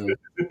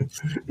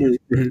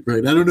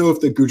 Right. I don't know if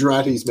the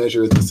Gujaratis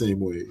measure it the same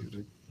way.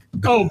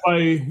 No,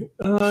 I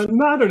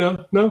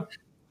don't know.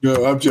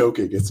 No, I'm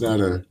joking. It's not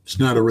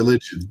a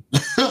religion.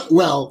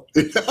 Well,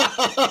 it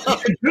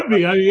could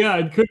be.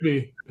 It could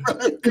be.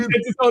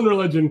 It's its own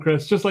religion,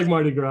 Chris, just like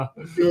Mardi Gras.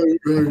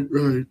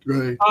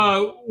 Right.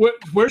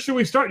 Where should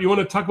we start? You want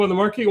to talk about the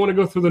market? You want to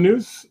go through the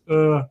news?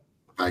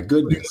 My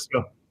goodness.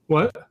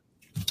 What?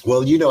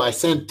 Well, I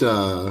sent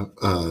a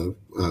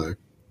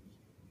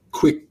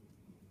quick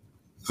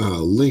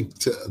link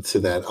to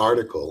that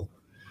article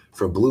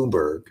from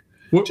Bloomberg.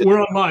 We're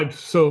on live,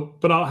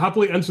 but I'll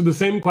happily answer the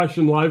same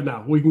question live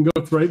now. We can go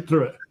right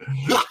through it.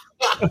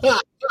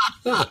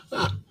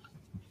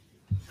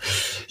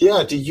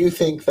 Yeah, do you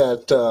think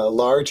that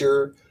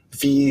larger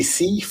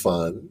VC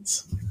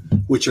funds,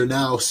 which are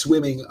now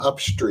swimming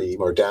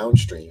upstream or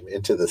downstream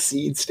into the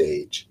seed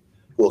stage,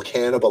 will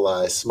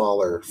cannibalize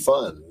smaller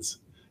funds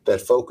that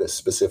focus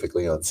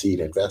specifically on seed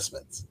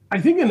investments? I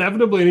think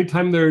inevitably,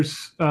 anytime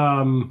there's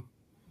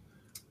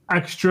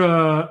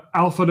extra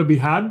alpha to be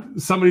had,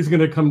 somebody's going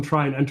to come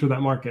try and enter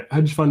that market.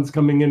 Hedge funds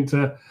coming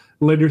into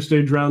later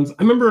stage rounds.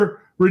 I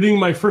remember reading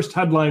my first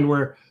headline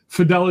where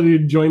Fidelity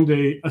joined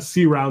a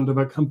C round of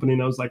a company,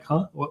 and I was like,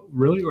 huh? What,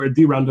 really? Or a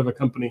D round of a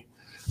company?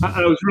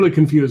 I was really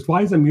confused.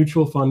 Why is a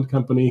mutual fund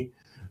company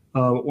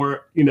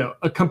or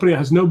a company that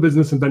has no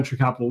business and venture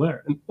capital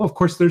there? And of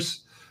course,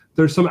 there's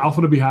some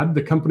alpha to be had.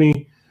 The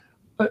company,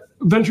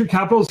 venture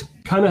capital is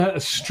kind of a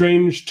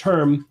strange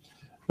term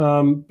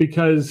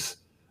because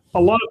a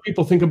lot of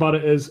people think about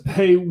it as,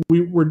 hey,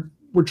 we're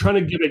we're trying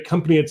to get a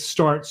company its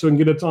start so it can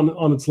get it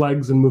on its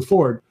legs and move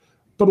forward.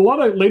 But a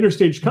lot of later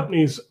stage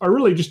companies are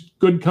really just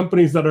good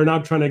companies that are now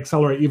trying to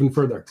accelerate even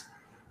further,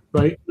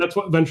 right? That's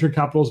what venture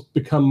capital's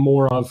become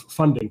more of,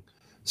 funding.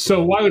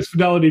 So why was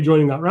Fidelity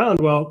joining that round?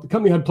 Well, the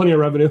company had plenty of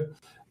revenue,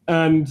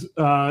 and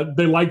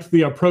they liked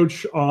the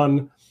approach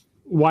on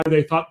why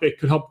they thought they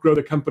could help grow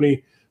the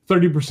company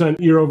 30%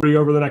 year over year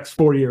over the next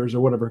 4 years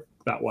or whatever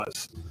that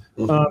was.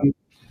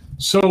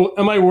 So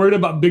am I worried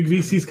about big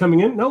VCs coming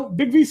in? No,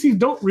 big VCs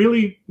don't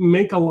really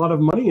make a lot of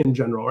money in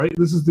general, right?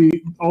 This is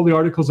all the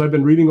articles I've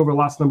been reading over the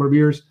last number of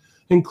years,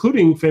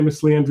 including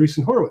famously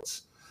Andreessen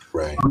Horowitz.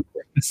 Right.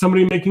 Is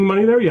somebody making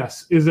money there?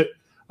 Yes. Is it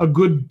a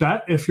good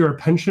bet if you're a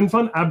pension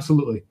fund?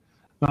 Absolutely.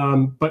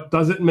 But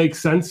does it make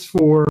sense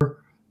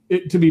for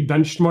it to be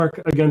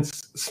benchmarked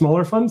against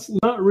smaller funds?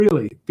 Not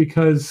really,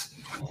 because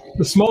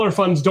the smaller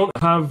funds don't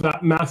have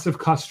that massive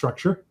cost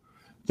structure.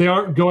 They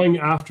aren't going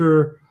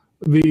after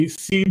the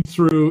seed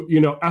through,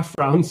 F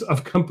rounds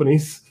of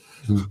companies.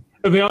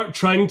 They aren't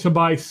trying to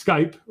buy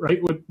Skype, right?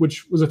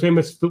 Which was a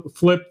famous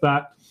flip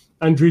that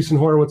Andreessen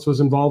Horowitz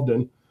was involved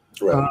in.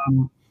 Right.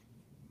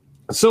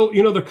 So,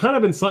 they're kind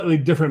of in slightly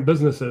different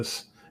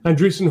businesses.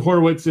 Andreessen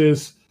Horowitz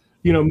is,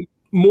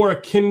 more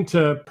akin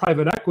to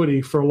private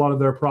equity for a lot of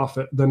their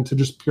profit than to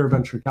just pure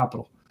venture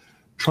capital.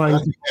 I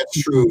think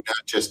that's true,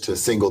 not just to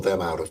single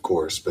them out, of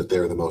course, but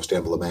they're the most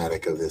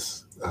emblematic of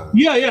this.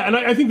 Yeah, and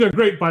I think they're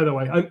great, by the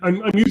way.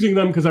 I'm using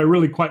them because I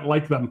really quite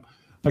like them.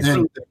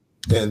 And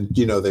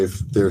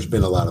there's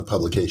been a lot of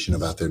publication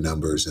about their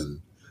numbers and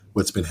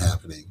what's been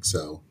happening.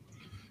 So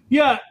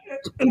yeah,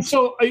 and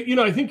so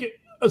I think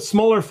a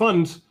smaller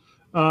fund,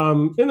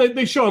 and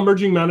they show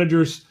emerging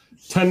managers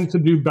tend to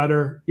do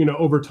better,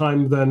 over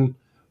time than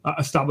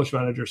established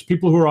managers.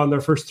 People who are on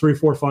their first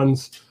 3-4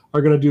 funds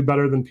are going to do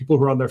better than people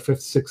who are on their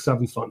 5th, 6th,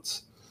 7th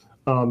funds.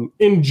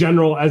 In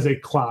general, as a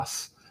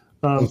class,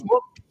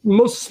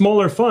 most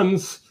smaller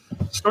funds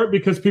start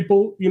because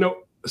people,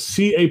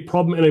 see a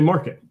problem in a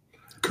market.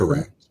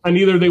 Correct. And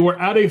either they were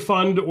at a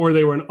fund or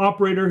they were an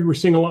operator. We're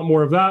seeing a lot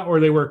more of that, or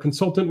they were a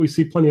consultant. We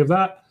see plenty of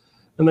that.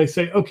 And they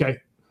say, okay,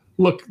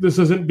 look, this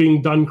isn't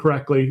being done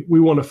correctly. We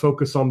want to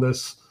focus on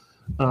this.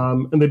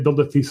 And they build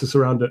a thesis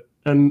around it.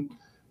 And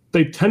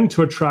they tend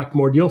to attract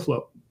more deal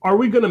flow. Are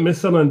we going to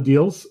miss out on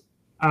deals?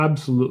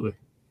 Absolutely.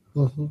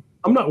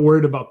 I'm not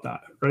worried about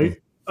that, right?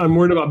 I'm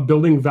worried about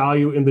building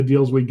value in the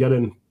deals we get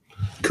in.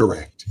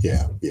 Correct.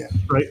 Yeah.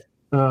 Right.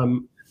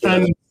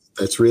 And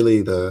that's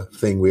really the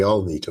thing we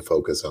all need to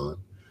focus on.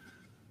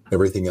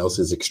 Everything else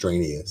is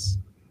extraneous.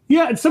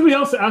 Yeah. And somebody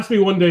else asked me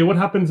one day, what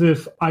happens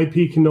if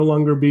IP can no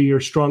longer be your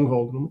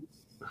stronghold?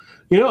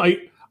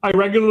 I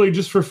regularly,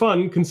 just for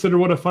fun, consider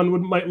what a fund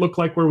might look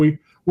like where we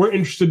weren't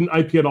interested in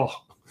IP at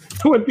all.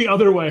 It went the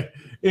other way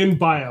in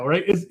bio,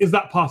 right? Is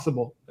that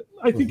possible?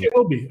 I think it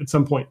will be at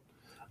some point.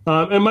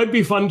 It might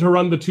be fun to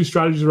run the two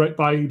strategies right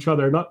by each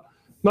other,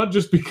 not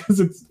just because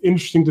it's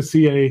interesting to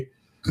see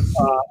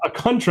a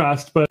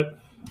contrast, but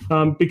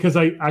because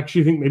I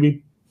actually think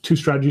maybe two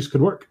strategies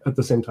could work at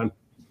the same time.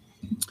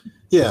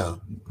 Yeah,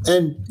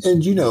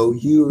 and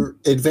your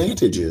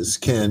advantages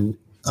can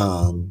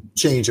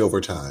change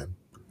over time.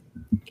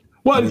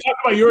 Well, and talk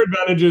about your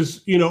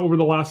advantages, over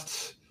the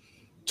last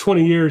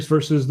 20 years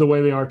versus the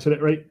way they are today,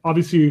 right?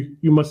 Obviously,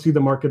 you must see the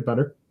market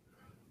better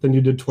than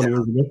you did 20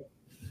 years ago.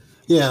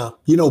 Yeah.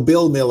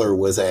 Bill Miller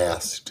was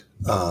asked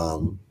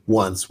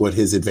once what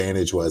his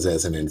advantage was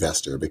as an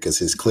investor because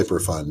his Clipper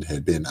fund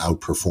had been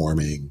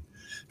outperforming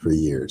for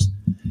years.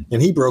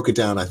 And he broke it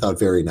down, I thought,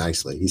 very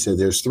nicely. He said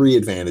there's 3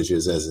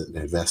 advantages as an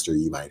investor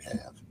you might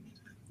have.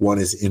 One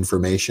is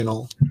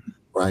informational,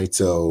 right?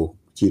 So,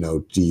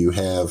 do you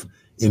have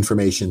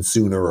information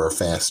sooner or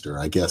faster?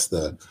 I guess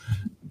the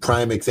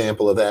prime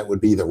example of that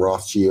would be the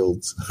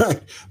Rothschilds,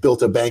 right?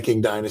 Built a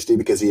banking dynasty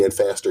because he had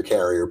faster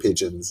carrier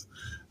pigeons.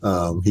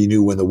 He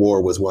knew when the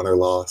war was won or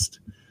lost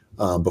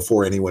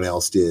before anyone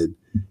else did.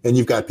 And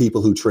you've got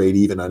people who trade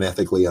even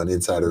unethically on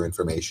insider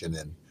information.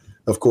 And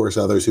of course,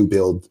 others who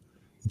build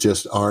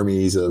just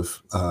armies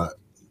of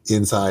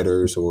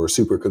insiders or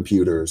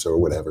supercomputers or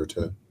whatever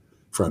to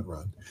front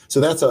run. So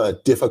that's a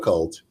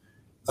difficult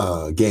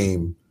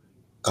game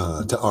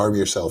to arm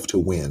yourself to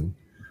win.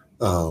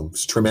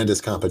 It's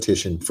tremendous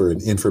competition for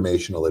an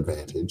informational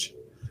advantage.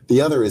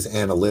 The other is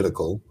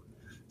analytical.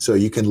 So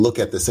you can look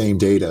at the same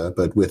data,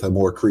 but with a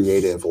more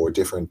creative or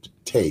different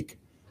take,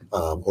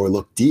 or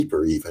look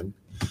deeper even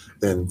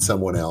than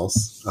someone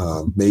else.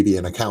 Maybe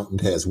an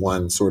accountant has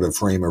one sort of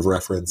frame of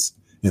reference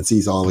and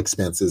sees all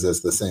expenses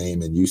as the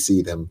same, and you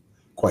see them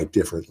quite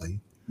differently.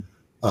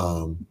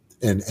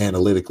 And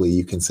analytically,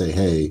 you can say,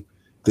 hey,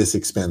 this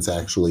expense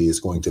actually is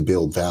going to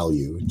build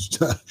value,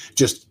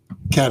 just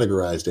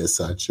categorized as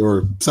such,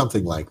 or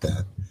something like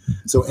that.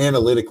 So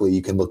analytically,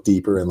 you can look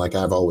deeper. And like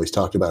I've always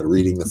talked about,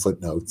 reading the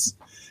footnotes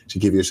to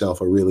give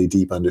yourself a really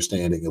deep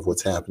understanding of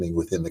what's happening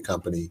within the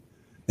company.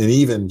 And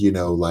even,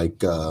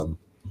 like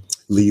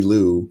Li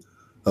Lu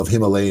of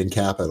Himalayan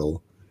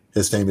Capital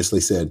has famously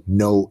said,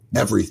 know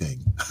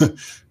everything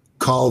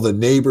call the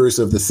neighbors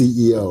of the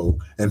CEO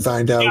and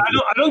find out. Yeah,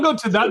 I don't go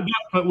to that depth,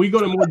 but we go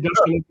to more depth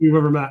than we've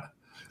ever met.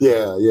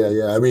 Yeah.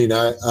 I mean,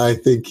 I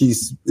think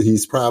he's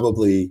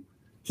probably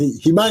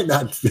he might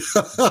not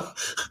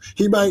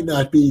he might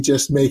not be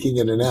just making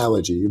an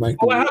analogy. He might.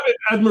 I have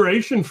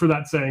admiration for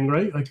that saying,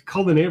 right? Like,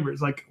 call the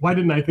neighbors. Like, why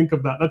didn't I think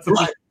of that? That's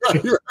right.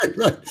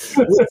 What's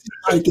he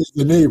like as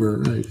the neighbor,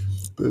 right?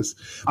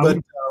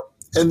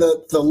 And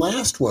the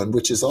last one,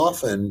 which is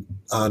often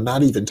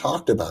not even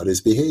talked about,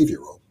 is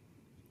behavioral.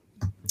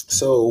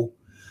 So,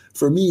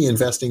 for me,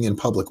 investing in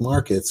public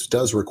markets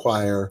does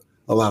require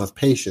a lot of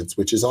patience,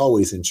 which is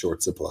always in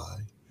short supply.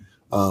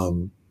 I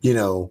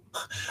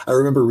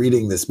remember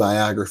reading this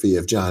biography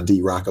of John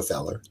D.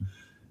 Rockefeller,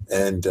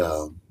 and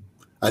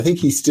I think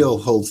he still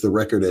holds the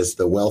record as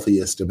the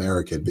wealthiest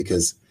American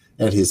because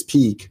at his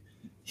peak,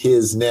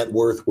 his net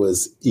worth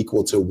was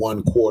equal to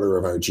 1/4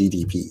 of our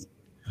GDP,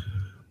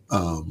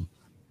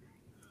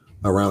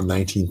 around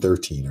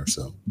 1913 or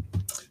so.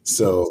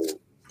 So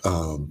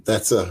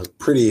that's a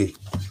pretty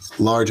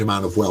large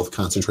amount of wealth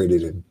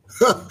concentrated in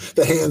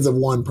the hands of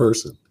one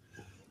person.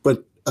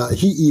 But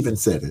he even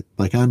said it,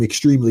 like, I'm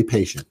extremely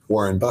patient.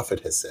 Warren Buffett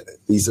has said it.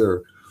 These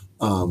are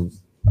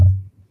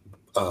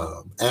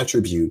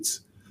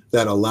attributes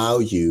that allow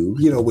you,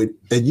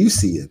 and you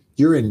see it.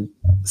 You're in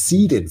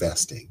seed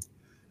investing.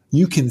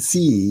 You can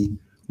see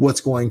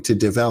what's going to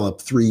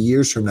develop 3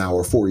 years from now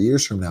or 4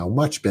 years from now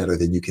much better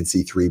than you can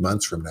see 3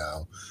 months from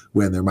now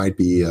when there might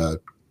be a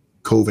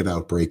COVID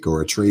outbreak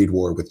or a trade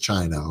war with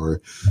China,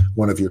 or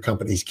one of your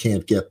companies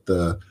can't get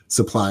the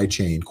supply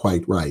chain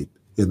quite right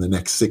in the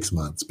next 6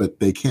 months, but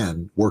they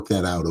can work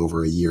that out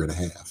over a year and a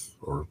half,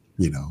 or,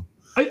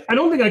 I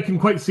don't think I can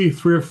quite see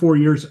 3 or 4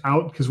 years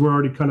out because we're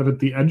already kind of at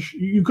the edge.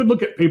 You could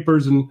look at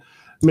papers and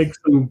make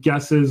some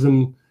guesses,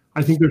 and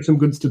I think there's some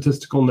good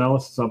statistical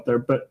analysis out there,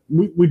 but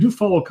we do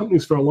follow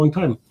companies for a long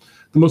time.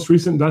 The most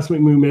recent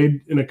investment we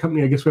made in a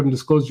company, I guess we haven't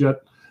disclosed yet,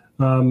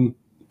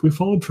 we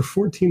followed for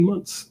 14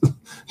 months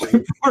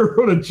before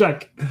we wrote a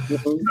check.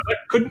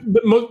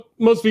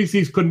 Most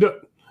VCs couldn't do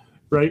it,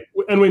 right?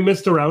 And we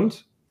missed a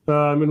round,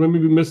 and we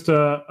maybe missed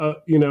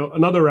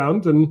another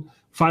round, and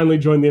finally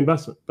joined the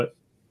investment. But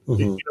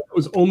it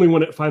was only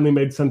when it finally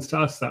made sense to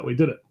us that we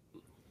did it.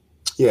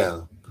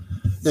 Yeah,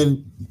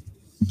 and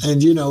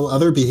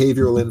other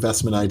behavioral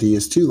investment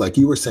ideas too, like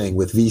you were saying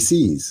with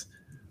VCs.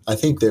 I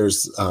think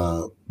there's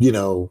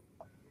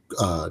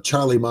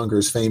Charlie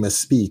Munger's famous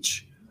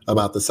speech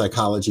about the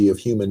psychology of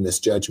human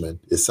misjudgment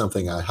is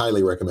something I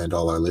highly recommend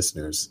all our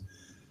listeners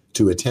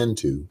to attend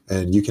to,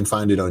 and you can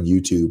find it on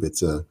YouTube.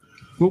 It's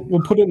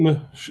we'll put it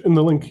in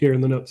the link here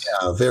in the notes.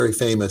 Yeah, a very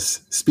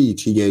famous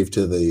speech he gave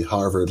to the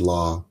Harvard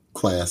Law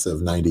class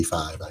of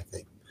 95, I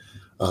think.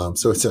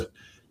 So it's a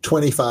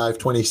 25,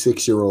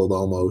 26-year-old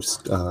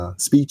almost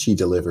speech he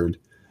delivered,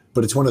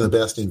 but it's one of the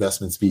best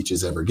investment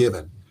speeches ever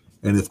given.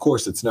 And of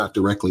course, it's not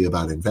directly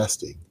about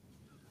investing.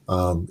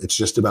 It's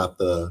just about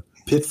the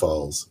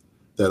pitfalls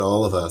that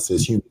all of us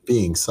as human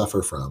beings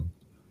suffer from.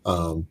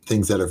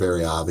 Things that are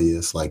very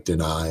obvious, like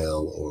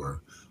denial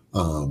or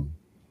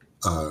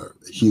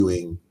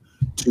hewing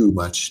too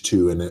much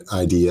to an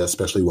idea,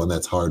 especially one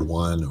that's hard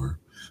won, or,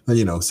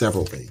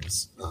 several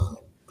things.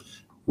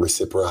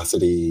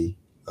 Reciprocity,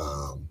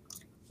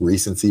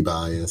 recency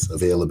bias,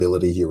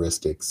 availability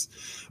heuristics.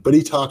 But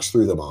he talks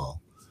through them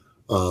all.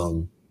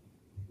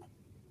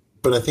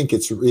 But I think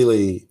it's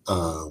really,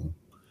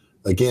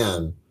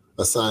 again,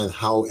 a sign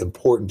how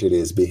important it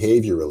is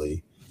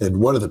behaviorally. And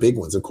one of the big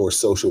ones, of course,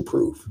 social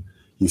proof.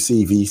 You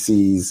see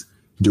VCs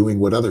doing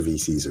what other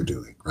VCs are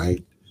doing,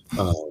 right?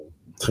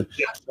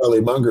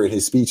 Charlie Munger in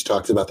his speech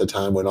talks about the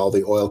time when all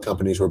the oil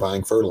companies were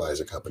buying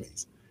fertilizer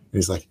companies. And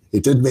he's like,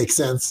 it didn't make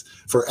sense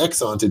for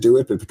Exxon to do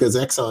it, but because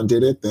Exxon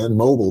did it, then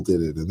Mobil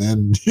did it, and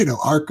then,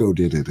 Arco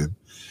did it. And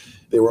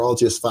they were all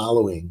just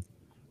following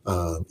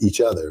each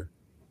other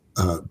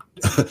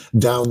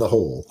down the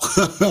hole,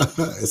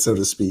 so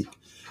to speak.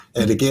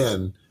 And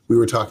again, we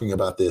were talking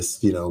about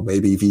this,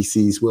 maybe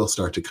VCs will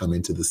start to come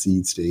into the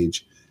seed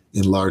stage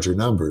in larger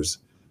numbers,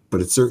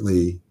 but it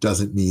certainly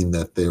doesn't mean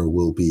that there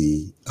will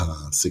be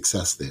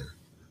success there.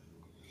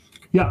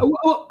 Yeah,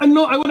 well,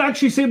 no, I would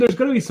actually say there's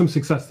going to be some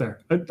success there.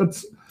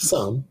 That's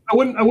some. I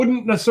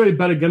wouldn't necessarily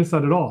bet against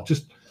that at all.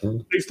 Just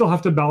they still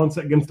have to balance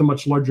it against a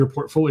much larger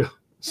portfolio.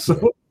 So,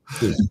 what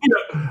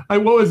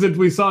was it?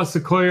 We saw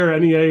Sequoia or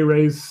NEA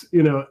raise,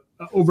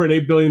 over an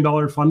 $8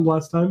 billion fund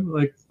last time.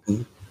 Like,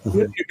 you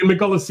can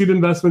make all the seed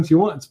investments you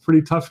want. It's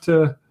pretty tough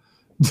to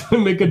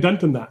make a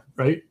dent in that,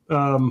 right?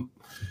 Well,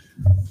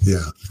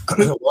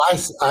 I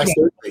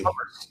certainly.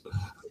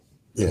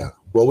 Yeah.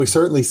 Well, we're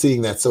certainly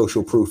seeing that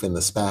social proof in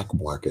the SPAC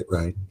market,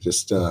 right?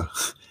 Just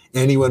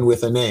anyone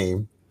with a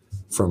name,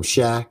 from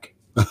Shaq.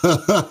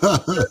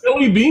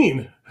 Billy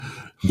Bean.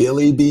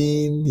 Billy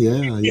Bean,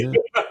 yeah.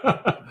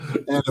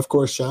 And of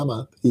course,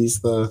 Chamath.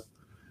 He's the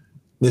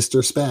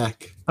Mr.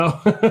 SPAC.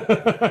 Oh,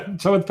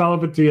 Chamath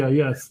Palihapitiya,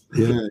 yes.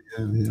 Yeah.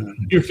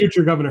 Your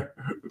future governor.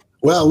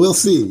 Well, we'll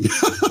see.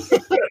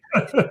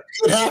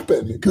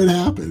 It could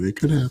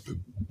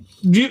happen.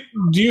 Do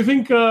you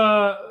think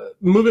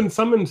moving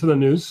some into the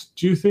news,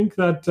 do you think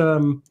that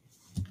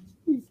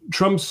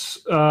Trump's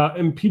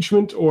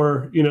impeachment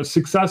or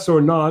success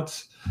or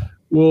not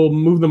will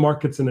move the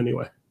markets in any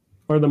way?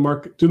 Or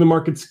do the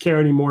markets care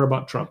anymore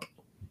about Trump?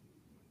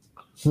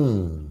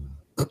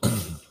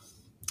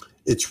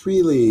 It's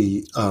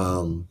really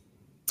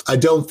I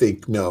don't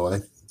think no.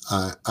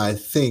 I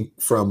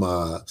think from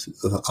a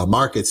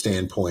market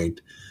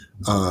standpoint,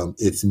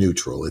 it's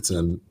neutral. It's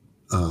no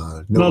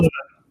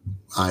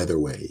either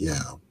way.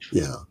 Yeah.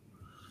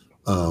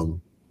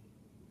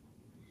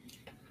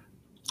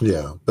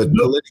 But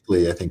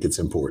politically, I think it's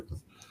important.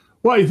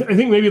 Well, I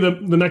think maybe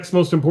the next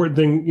most important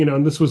thing,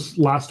 and this was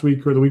last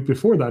week or the week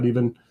before that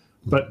even,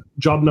 but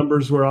job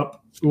numbers were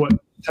up.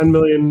 10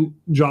 million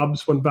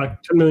jobs went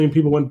back. 10 million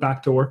people went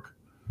back to work.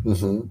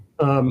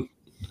 Mm-hmm.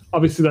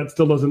 Obviously, that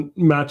still doesn't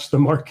match the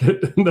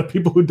market and the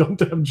people who don't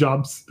have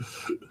jobs.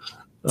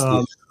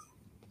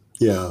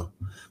 Yeah.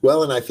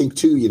 Well, and I think,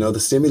 too, the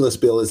stimulus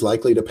bill is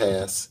likely to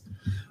pass.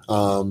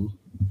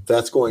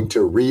 That's going to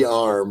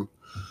rearm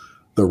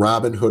the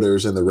Robin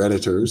Hooders and the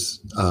Redditors.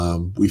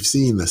 We've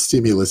seen the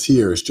stimulus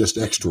here is just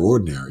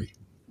extraordinary.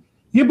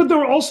 Yeah, but there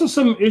were also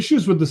some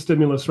issues with the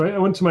stimulus, right? I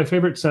went to my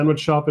favorite sandwich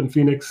shop in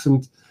Phoenix,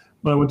 and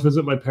I went to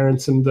visit my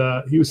parents, and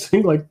he was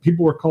saying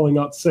people were calling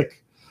out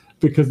sick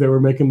because they were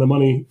making the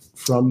money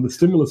from the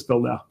stimulus bill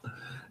now.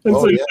 And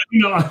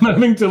I'm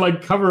having to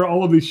cover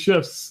all of these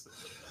shifts.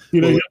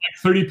 You have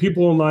 30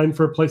 people in line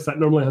for a place that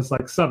normally has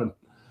 7.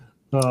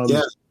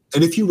 Yeah.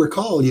 And if you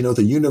recall,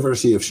 the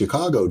University of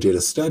Chicago did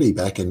a study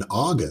back in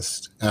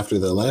August after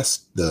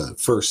the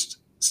first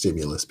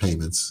stimulus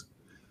payments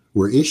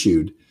were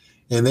issued,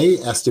 and they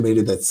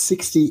estimated that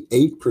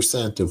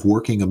 68% of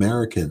working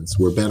Americans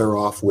were better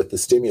off with the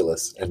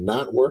stimulus and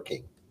not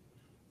working.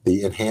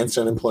 The enhanced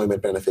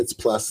unemployment benefits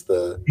plus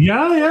the...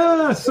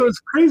 Yeah. So it's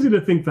crazy to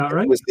think that,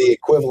 right? It was the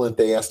equivalent,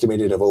 they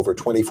estimated, of over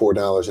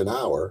 $24 an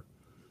hour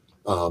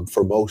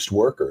for most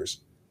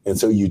workers. And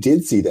so you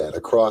did see that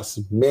across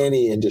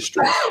many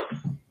industries,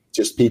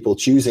 just people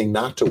choosing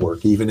not to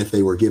work, even if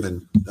they were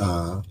given,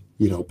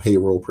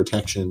 payroll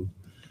protection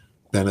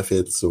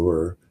benefits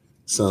or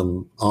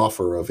some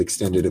offer of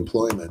extended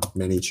employment.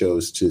 Many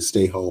chose to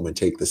stay home and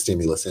take the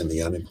stimulus and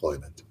the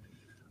unemployment.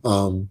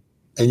 And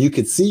you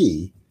could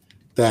see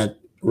that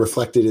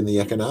reflected in the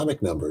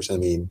economic numbers. I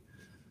mean,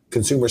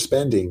 consumer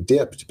spending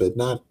dipped, but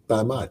not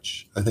by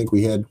much. I think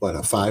we had, a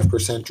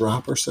 5%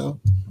 drop or so?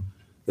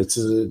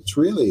 It's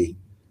really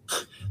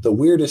the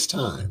weirdest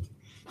time.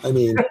 I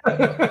mean,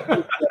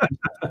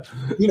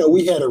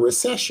 we had a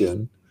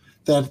recession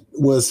that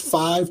was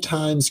 5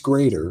 times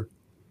greater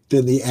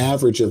than the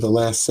average of the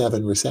last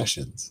 7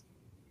 recessions.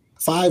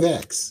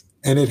 5x.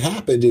 And it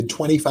happened in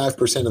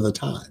 25% of the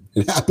time.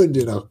 It happened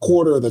in a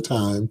quarter of the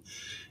time.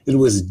 It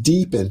was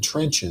deep and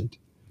trenchant.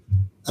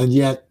 And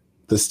yet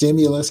the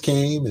stimulus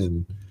came,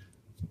 and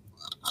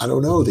I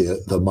don't know,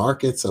 the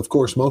markets, of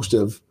course, most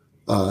of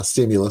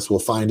stimulus will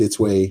find its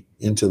way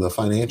into the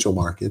financial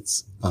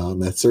markets.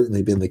 That's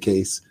certainly been the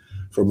case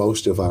for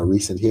most of our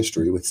recent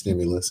history with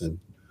stimulus and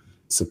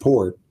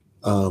support.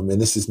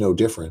 And this is no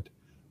different.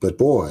 But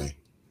boy,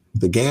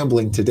 the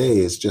gambling today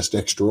is just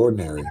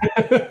extraordinary.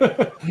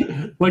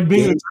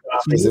 Being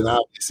is an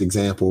obvious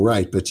example,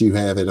 right? But you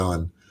have it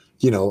on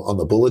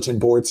the bulletin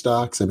board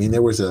stocks. I mean,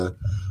 there was a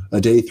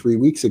day 3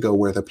 weeks ago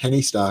where the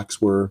penny stocks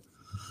were,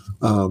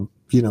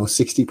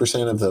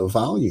 60% of the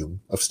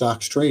volume of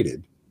stocks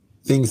traded.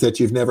 Things that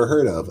you've never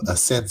heard of,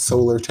 Ascent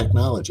Solar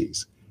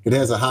Technologies. It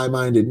has a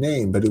high-minded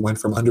name, but it went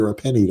from under a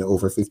penny to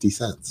over 50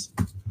 cents.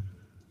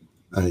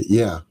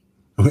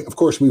 Of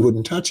course, we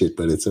wouldn't touch it,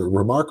 but it's a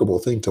remarkable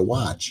thing to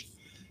watch.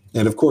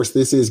 And of course,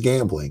 this is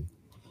gambling.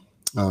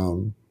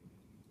 And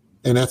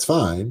that's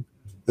fine,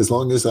 as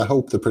long as I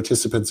hope the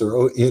participants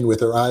are in with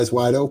their eyes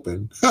wide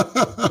open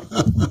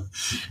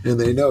and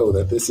they know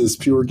that this is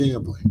pure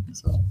gambling.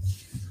 So.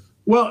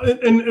 Well,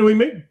 and we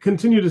may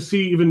continue to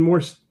see even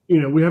more.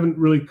 We haven't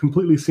really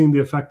completely seen the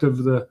effect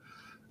of the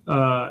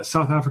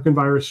South African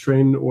virus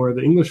strain or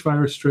the English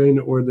virus strain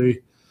or the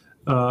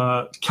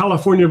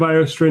California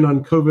virus strain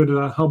on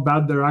COVID, how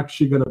bad they're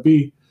actually going to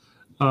be.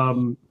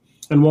 And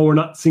while we're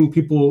not seeing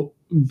people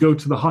go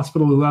to the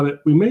hospital who have it,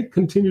 we may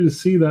continue to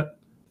see that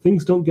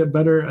things don't get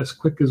better as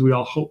quick as we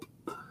all hope.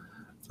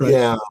 Right?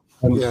 Yeah.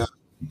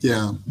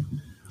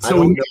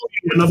 So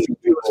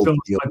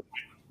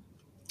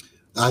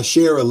I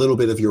share a little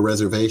bit of your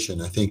reservation.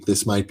 I think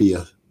this might be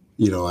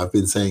I've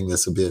been saying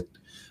this a bit.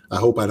 I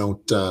hope I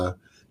don't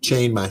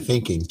chain my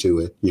thinking to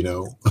it,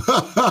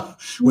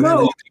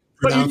 Whenever you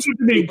pronounce it,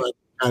 I'm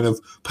kind of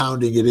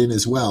pounding it in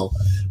as well.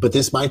 But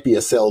this might be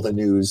a sell the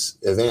news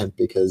event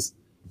because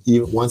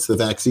once the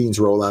vaccines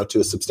roll out to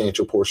a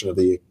substantial portion of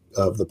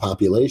the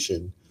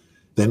population,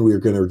 then we're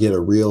going to get a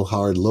real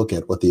hard look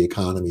at what the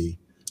economy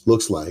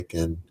looks like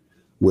and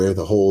where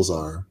the holes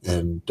are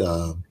and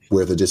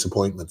where the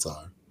disappointments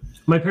are.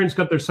 My parents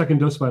got their second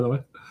dose, by the way.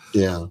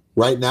 Yeah.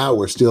 Right now,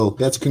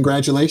 that's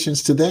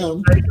congratulations to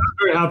them. I'm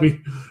very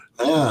happy.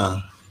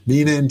 Yeah.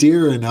 Nina and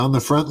Darren on the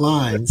front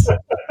lines.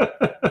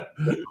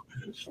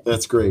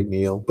 That's great,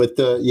 Neil. But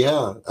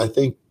yeah, I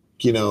think,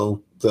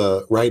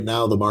 right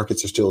now the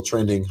markets are still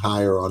trending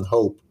higher on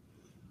hope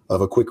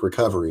of a quick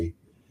recovery,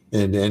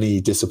 and any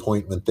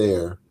disappointment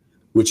there,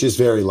 which is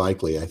very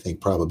likely, I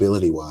think,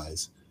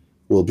 probability-wise,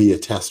 will be a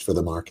test for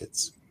the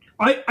markets.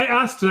 I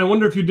asked, and I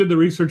wonder if you did the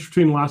research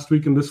between last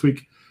week and this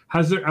week,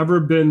 has there ever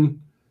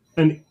been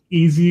an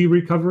easy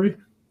recovery?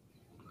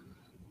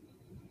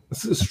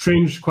 It's a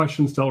strange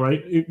question still,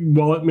 right?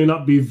 While it may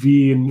not be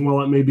V, and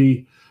while it may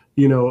be,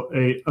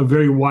 a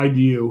very wide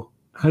U,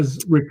 has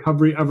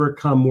recovery ever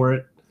come where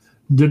it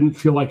didn't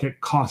feel like it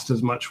cost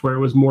as much, where it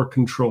was more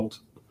controlled?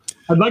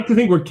 I'd like to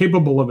think we're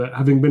capable of it,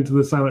 having been to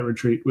the silent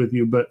retreat with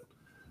you, but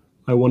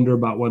I wonder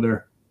about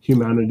whether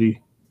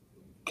humanity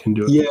can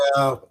do it.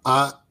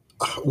 Yeah.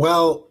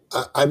 Well,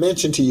 I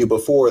mentioned to you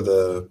before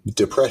the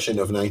Depression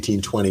of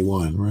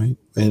 1921, right?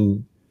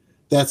 And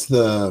that's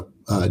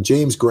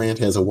James Grant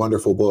has a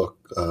wonderful book,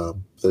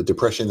 The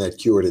Depression That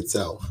Cured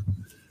Itself.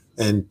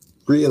 And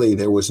really,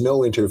 there was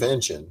no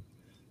intervention.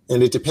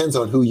 And it depends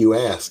on who you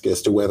ask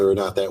as to whether or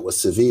not that was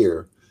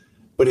severe.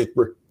 But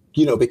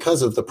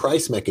because of the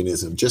price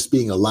mechanism just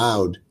being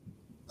allowed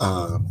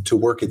to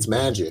work its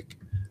magic,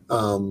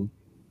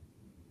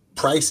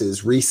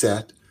 prices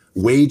reset,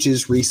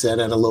 wages reset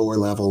at a lower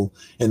level,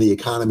 and the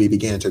economy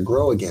began to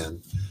grow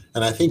again.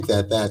 And I think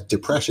that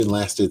depression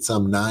lasted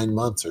some 9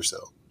 months or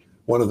so,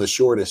 one of the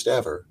shortest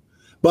ever.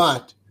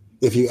 But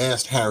if you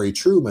asked Harry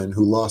Truman,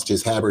 who lost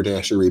his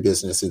haberdashery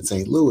business in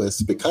St.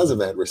 Louis because of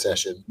that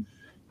recession,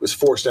 was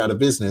forced out of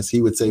business,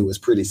 he would say it was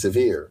pretty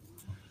severe.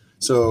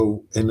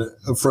 So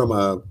from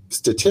a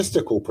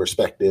statistical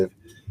perspective,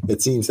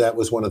 it seems that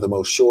was one of the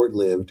most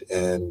short-lived,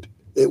 and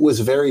it was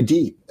very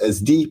deep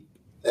as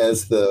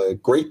the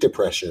Great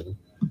Depression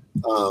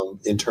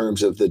in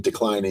terms of the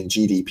decline in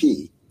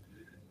GDP.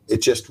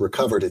 It just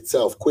recovered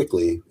itself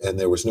quickly, and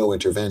there was no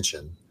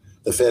intervention.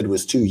 The Fed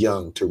was too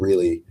young to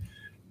really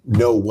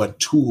know what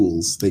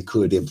tools they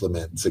could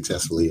implement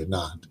successfully and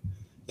not,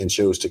 and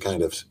chose to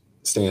kind of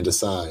stand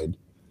aside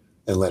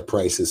and let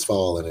prices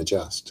fall and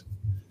adjust.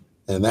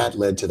 And that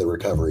led to the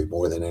recovery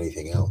more than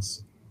anything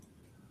else.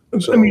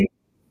 So,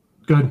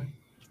 go ahead.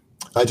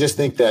 I just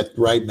think that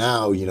right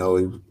now,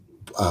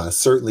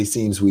 certainly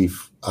seems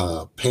we've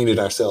painted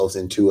ourselves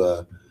into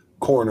a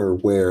corner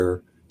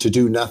where to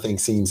do nothing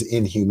seems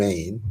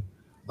inhumane,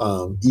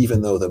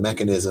 even though the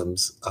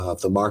mechanisms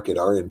of the market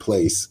are in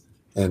place,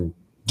 and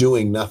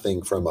doing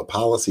nothing from a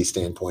policy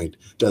standpoint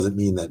doesn't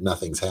mean that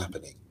nothing's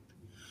happening.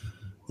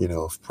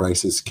 If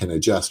prices can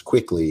adjust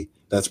quickly,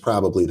 that's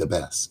probably the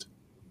best.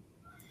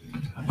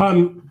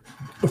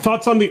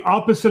 Thoughts on the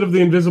opposite of the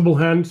invisible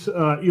hand,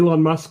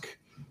 Elon Musk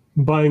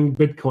buying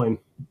Bitcoin?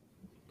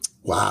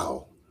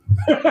 Wow.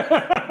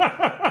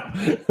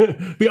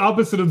 The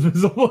opposite of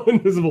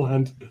invisible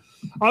hand.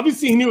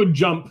 Obviously, he knew it'd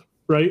jump,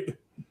 right?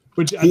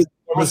 Which right?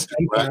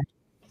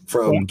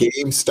 From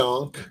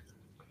GameStonk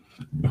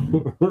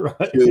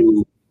right.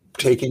 to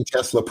taking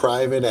Tesla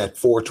private at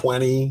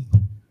 420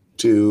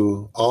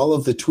 to all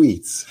of the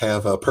tweets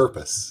have a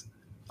purpose.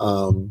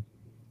 And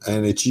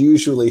it's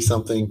usually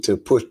something to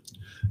put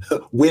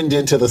wind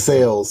into the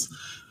sails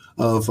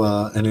of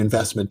an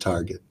investment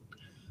target.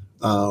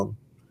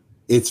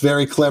 It's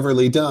very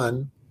cleverly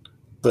done,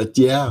 but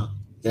yeah,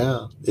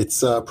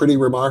 it's pretty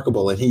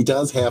remarkable. And he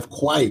does have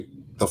quite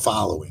the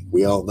following.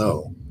 We all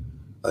know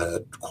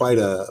quite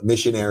a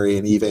missionary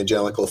and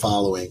evangelical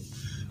following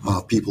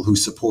of people who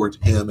support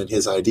him and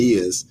his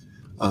ideas.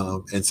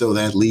 And so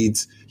that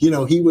leads,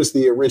 he was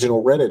the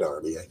original Reddit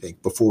army, I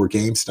think, before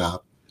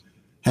GameStop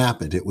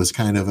happened. It was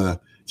kind of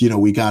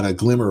we got a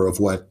glimmer of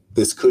what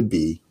this could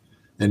be.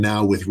 And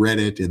now with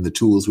Reddit and the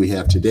tools we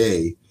have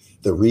today,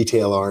 the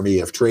retail army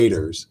of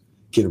traders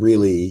can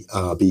really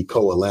be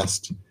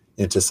coalesced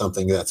into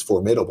something that's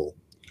formidable.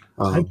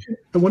 I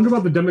wonder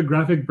about the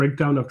demographic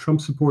breakdown of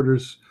Trump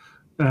supporters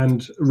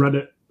and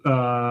Reddit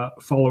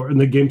follower and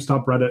the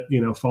GameStop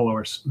Reddit,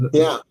 followers.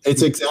 Yeah,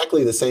 it's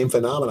exactly the same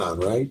phenomenon,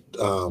 right?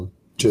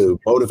 To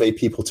motivate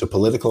people to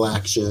political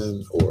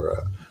action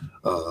or,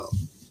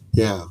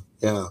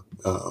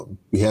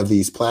 we have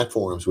these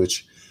platforms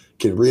which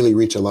can really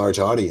reach a large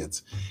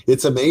audience.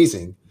 It's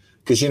amazing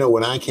because,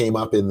 when I came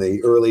up in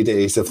the early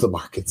days of the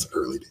markets,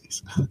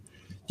 to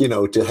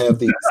have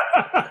these.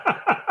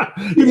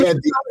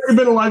 You've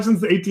been alive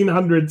since the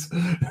 1800s.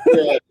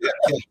 Yeah.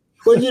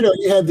 Well, you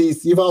had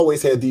you've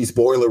always had these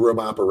boiler room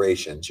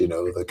operations,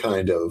 the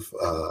kind of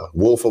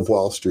Wolf of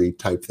Wall Street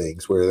type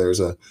things where there's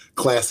a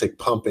classic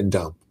pump and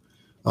dump.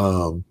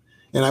 And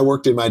I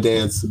worked in my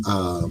dad's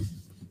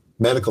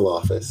medical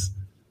office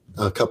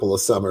a couple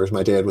of summers.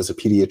 My dad was a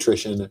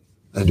pediatrician,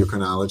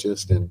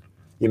 endocrinologist, and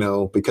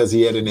because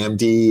he had an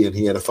MD and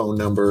he had a phone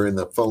number in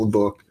the phone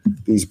book,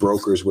 these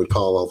brokers would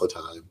call all the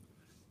time,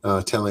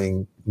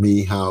 telling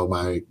me how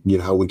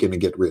we're going to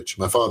get rich.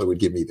 My father would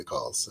give me the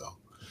calls. So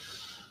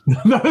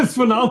that is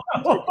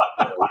phenomenal.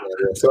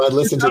 So I'd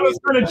listen to. I was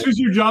trying to choose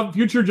your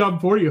future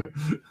job for you.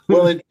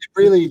 Well, it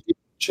really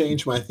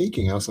changed my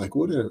thinking. I was like,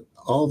 what are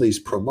all these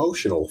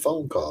promotional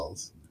phone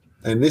calls?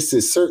 And this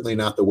is certainly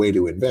not the way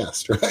to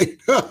invest, right?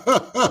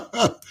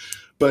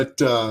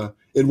 But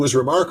it was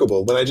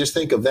remarkable. But I just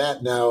think of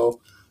that now.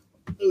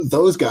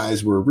 Those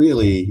guys were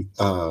really,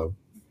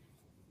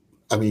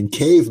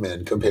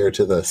 cavemen compared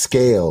to the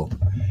scale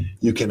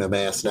you can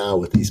amass now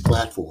with these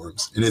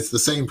platforms. And it's the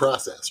same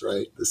process,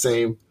 right? It's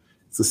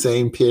the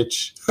same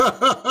pitch,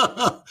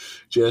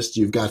 just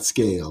you've got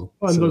scale.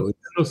 Well, and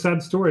those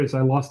sad stories.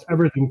 I lost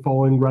everything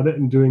following Reddit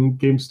and doing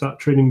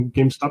trading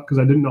GameStop because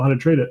I didn't know how to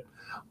trade it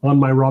on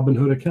my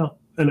Robinhood account.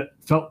 And it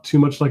felt too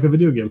much like a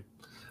video game.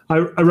 I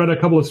read a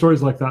couple of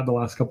stories like that in the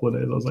last couple of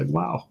days. I was like,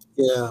 wow.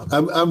 Yeah,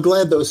 I'm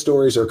glad those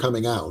stories are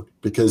coming out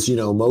because,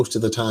 most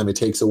of the time it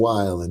takes a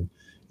while and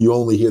you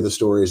only hear the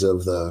stories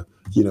of the,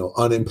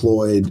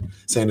 unemployed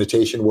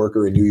sanitation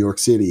worker in New York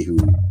City who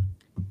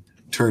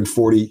turned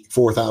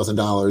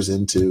 $44,000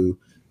 into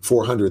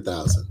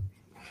 $400,000.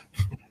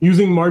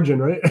 Using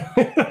margin, right?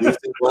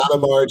 Using a lot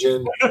of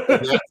margin.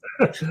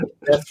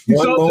 That's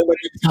one moment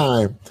in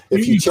time.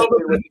 If you check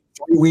it with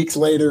 3 weeks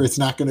later, it's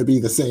not going to be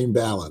the same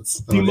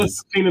balance. You must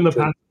have seen in the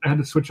past they had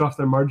to switch off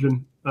their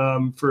margin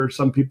for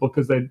some people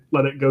because they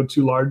let it go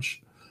too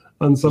large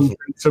on some.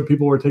 So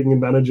people were taking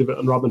advantage of it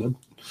on Robinhood.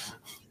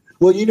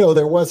 Well,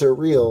 there was a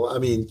real.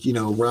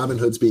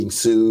 Robinhood's being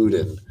sued,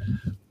 and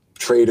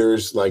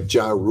traders like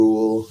Ja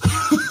Rule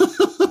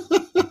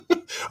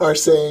are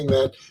saying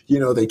that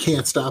they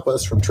can't stop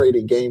us from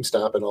trading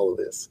GameStop and all of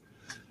this.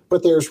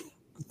 But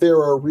there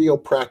are real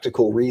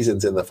practical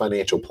reasons in the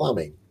financial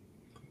plumbing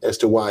as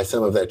to why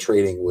some of that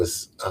trading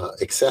was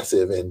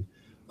excessive, and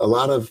a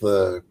lot of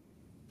the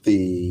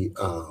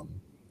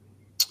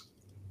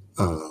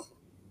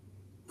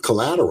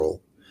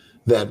collateral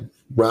that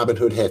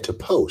Robinhood had to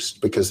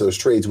post because those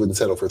trades wouldn't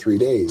settle for 3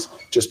 days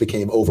just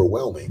became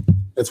overwhelming.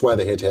 That's why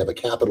they had to have a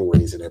capital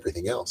raise and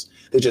everything else.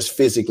 They just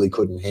physically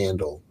couldn't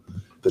handle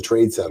the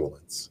trade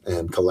settlements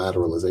and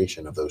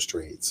collateralization of those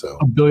trades. So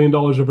 $1 billion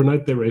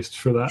overnight they raised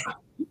for that.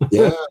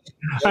 Yeah.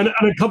 and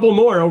a couple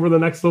more over the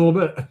next little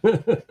bit.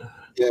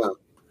 Yeah.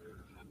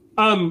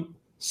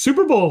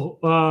 Super Bowl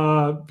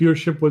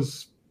viewership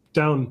was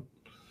down.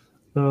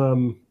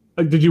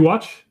 Did you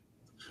watch?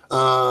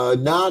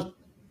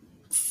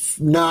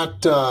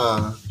 Not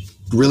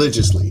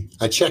religiously.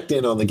 I checked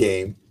in on the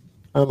game.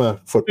 I'm a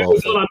football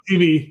fan. It was on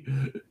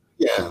TV.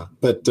 Yeah,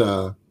 but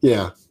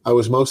I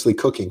was mostly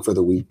cooking for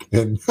the week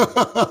and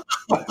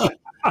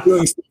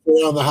doing stuff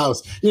around the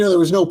house. There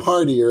was no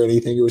party or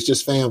anything. It was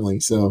just family.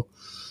 So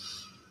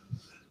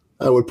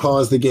I would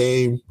pause the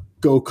game,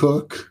 go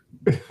cook.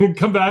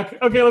 Come back.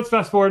 Okay, let's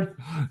fast forward.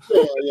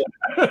 Yeah.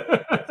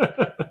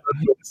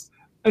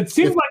 It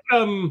seemed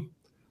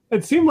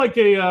like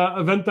a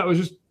event that was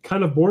just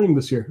kind of boring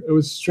this year. It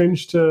was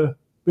strange to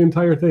the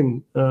entire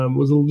thing.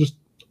 Was a little just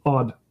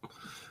odd.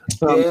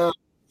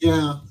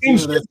 Yeah.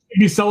 Seems to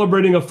be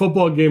celebrating a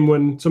football game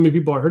when so many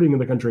people are hurting in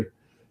the country.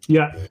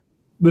 Yeah,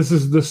 this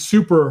is the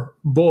Super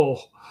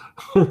Bowl,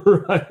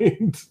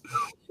 right?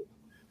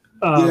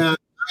 I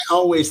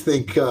always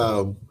think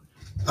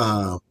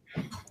I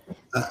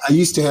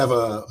used to have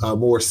a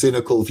more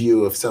cynical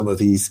view of some of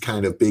these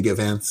kind of big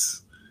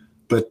events,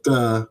 but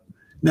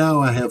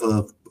now I have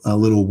a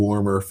little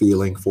warmer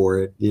feeling for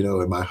it,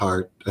 in my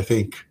heart. I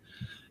think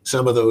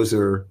some of those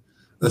are,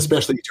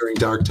 especially during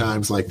dark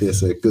times like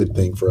this, a good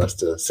thing for us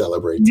to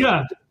celebrate.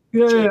 Yeah.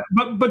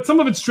 But some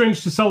of it's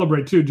strange to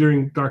celebrate too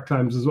during dark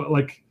times as well.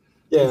 Like,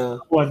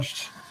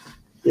 pledged.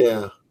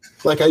 Yeah.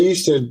 Like I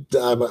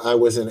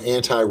was an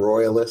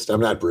anti-royalist.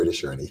 I'm not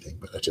British or anything,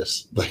 but I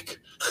just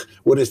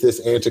what is this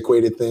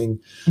antiquated thing?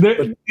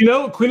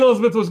 Queen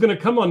Elizabeth was going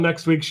to come on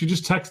next week. She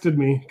just texted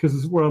me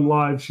because we're on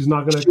live. She's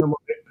not going to come on.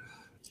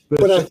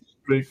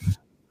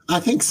 I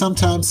think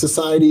sometimes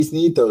societies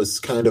need those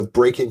kind of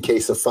break in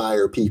case of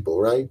fire people,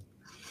 right?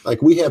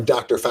 Like we have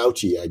Dr.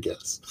 Fauci, I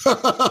guess.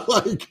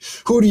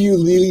 Who do you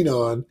lean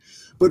on?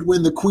 But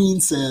when the Queen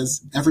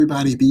says,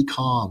 everybody be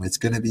calm, it's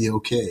going to be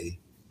okay.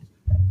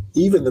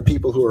 Even the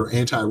people who are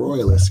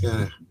anti-royalists.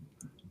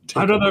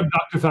 I'd rather have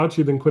Dr.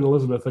 Fauci than Queen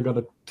Elizabeth, I got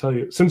to tell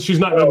you. Since she's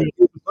not going to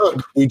be...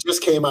 Look, we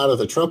just came out of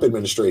the Trump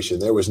administration.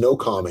 There was no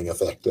calming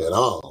effect at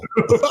all.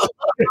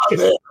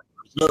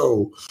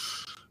 No.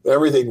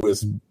 Everything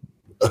was...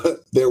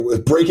 there was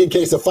breaking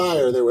case of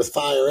fire. There was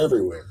fire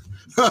everywhere.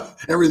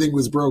 Everything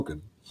was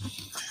broken.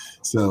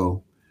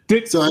 So I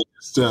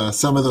just,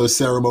 some of those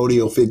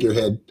ceremonial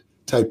figurehead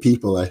type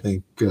people, I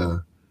think,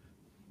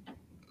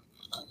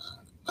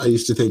 I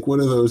used to think, what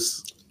are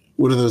those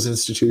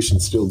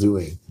institutions still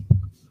doing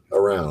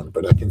around?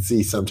 But I can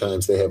see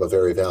sometimes they have a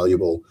very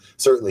valuable,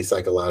 certainly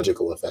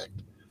psychological effect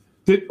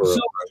for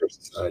larger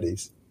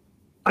societies.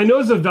 I know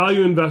as a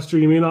value investor,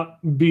 you may not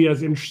be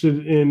as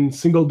interested in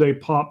single day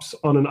pops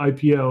on an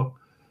IPO.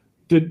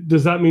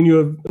 Does that mean you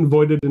have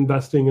avoided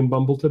investing in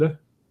Bumble today?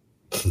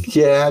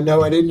 Yeah,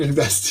 no, I didn't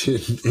invest in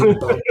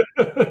Bumble.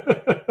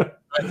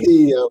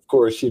 Of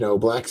course,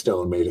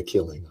 Blackstone made a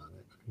killing on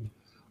it.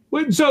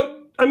 Wait,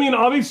 so,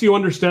 obviously you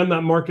understand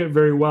that market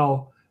very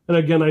well. And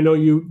again, I know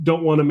you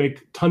don't want to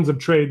make tons of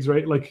trades,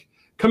 right? Like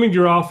coming to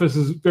your office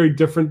is very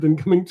different than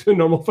coming to a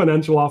normal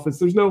financial office.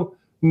 There's no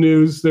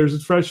news.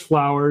 There's fresh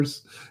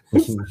flowers.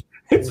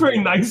 It's very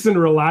nice and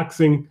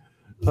relaxing.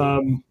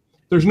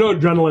 There's no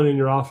adrenaline in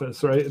your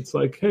office, right? It's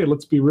like, hey,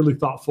 let's be really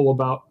thoughtful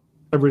about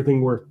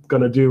everything we're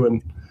going to do,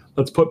 and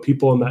let's put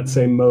people in that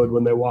same mode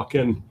when they walk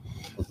in.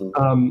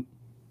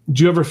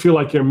 Do you ever feel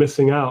like you're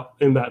missing out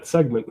in that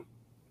segment?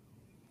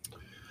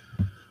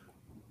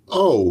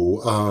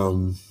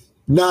 Oh,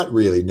 not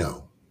really.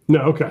 No.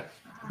 No. Okay.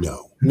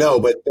 No,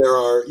 but there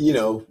are,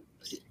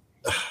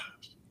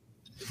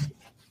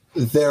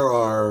 there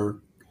are,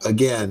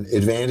 again,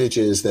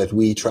 advantages that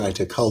we try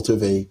to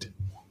cultivate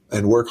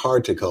and work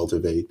hard to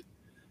cultivate.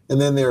 And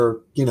then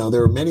there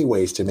are many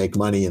ways to make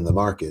money in the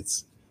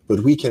markets, but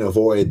we can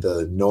avoid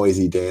the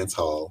noisy dance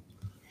hall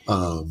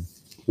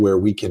where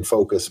we can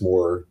focus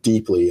more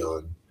deeply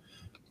on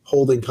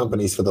holding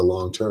companies for the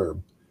long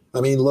term.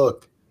 I mean,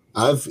 look,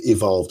 I've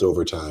evolved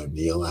over time,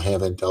 Neil. I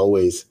haven't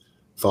always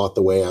thought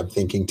the way I'm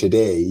thinking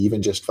today,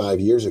 even just 5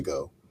 years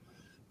ago.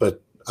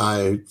 But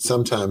I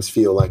sometimes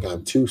feel like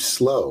I'm too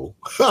slow.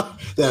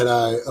 What's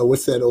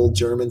that old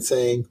German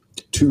saying?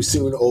 Too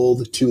soon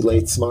old, too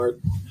late smart.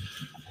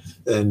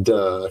 And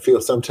I feel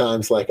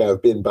sometimes like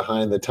I've been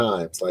behind the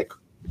times, like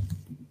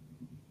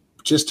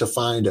just to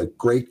find a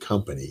great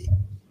company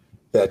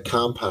that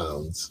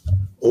compounds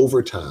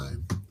over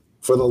time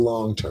for the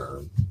long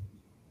term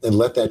and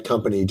let that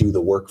company do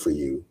the work for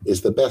you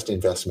is the best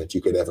investment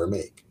you could ever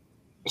make.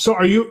 So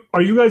are you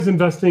guys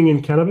investing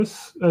in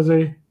cannabis as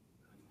a?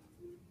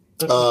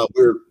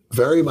 We're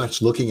very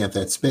much looking at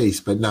that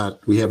space, but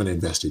we haven't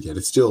invested yet.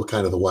 It's still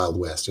kind of the Wild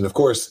West. And of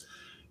course,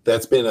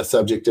 that's been a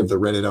subject of the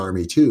Reddit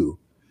army too.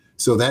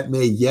 So that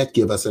may yet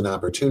give us an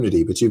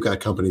opportunity, but you've got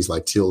companies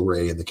like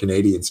Tilray and the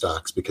Canadian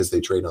stocks because they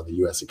trade on the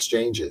U.S.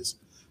 exchanges.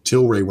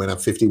 Tilray went up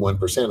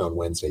 51% on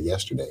Wednesday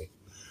yesterday.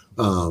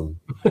 One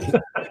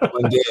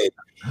day,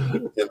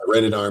 and the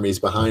Reddit army's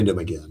behind them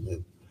again.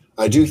 And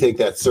I do think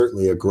that's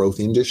certainly a growth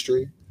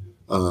industry,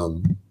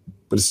 but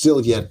it's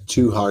still yet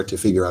too hard to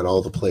figure out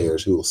all the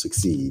players who will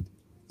succeed,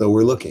 though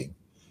we're looking.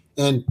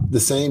 And the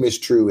same is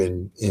true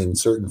in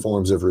certain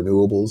forms of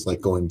renewables,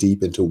 like going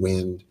deep into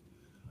wind.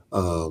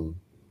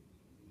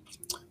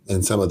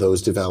 And some of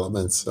those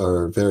developments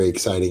are very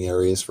exciting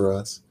areas for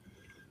us.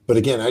 But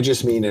again, I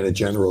just mean in a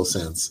general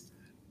sense,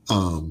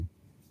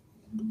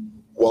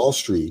 Wall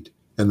Street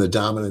and the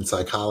dominant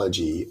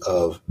psychology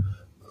of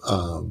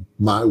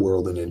my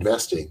world in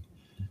investing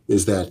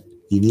is that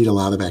you need a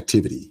lot of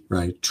activity,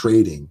 right?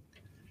 Trading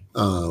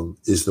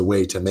is the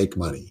way to make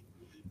money.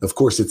 Of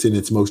course, it's in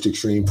its most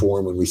extreme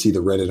form when we see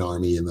the Reddit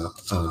army and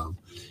the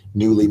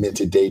newly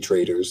minted day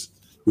traders,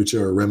 which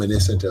are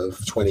reminiscent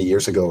of 20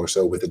 years ago or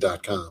so with the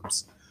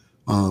dot-coms.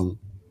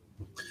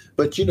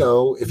 But,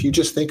 if you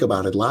just think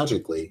about it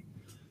logically,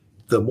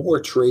 the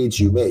more trades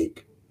you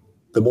make,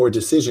 the more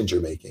decisions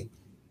you're making.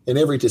 And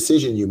every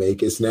decision you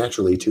make is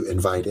naturally to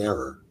invite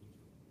error.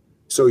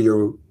 So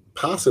you're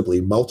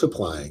possibly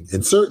multiplying,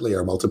 and certainly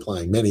are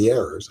multiplying many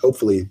errors.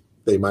 Hopefully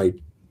they might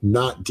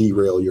not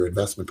derail your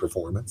investment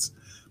performance,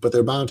 but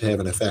they're bound to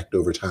have an effect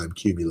over time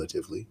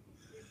cumulatively.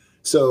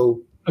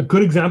 So a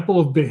good example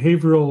of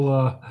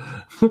behavioral.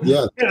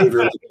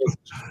 Behavioral.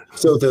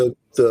 So the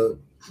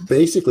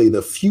basically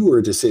the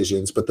fewer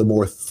decisions, but the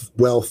more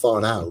well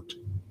thought out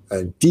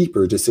and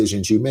deeper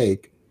decisions you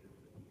make,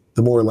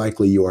 the more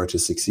likely you are to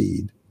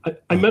succeed.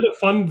 I met a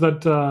fund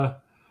that the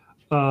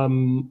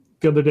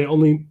other day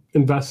only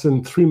invests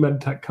in 3 med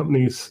tech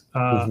companies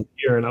a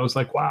year, and I was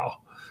like, wow,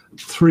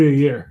 3 a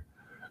year.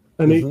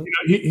 And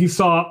he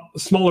saw a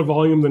smaller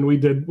volume than we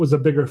did, was a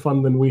bigger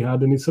fund than we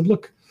had, and he said,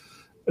 look,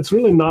 it's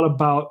really not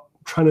about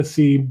trying to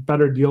see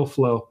better deal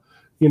flow.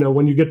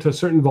 When you get to a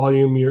certain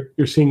volume,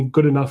 you're seeing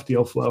good enough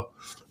deal flow.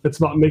 It's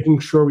about making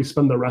sure we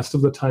spend the rest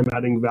of the time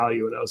adding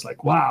value. And I was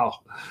like, wow,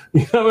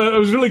 I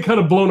was really kind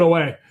of blown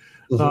away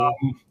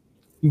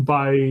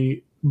by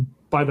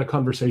the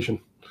conversation.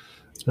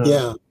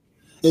 Yeah.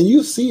 And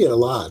you see it a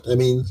lot. I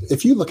mean,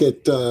 if you look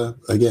at,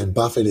 again,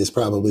 Buffett is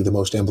probably the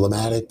most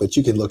emblematic, but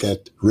you can look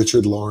at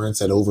Richard Lawrence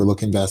at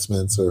Overlook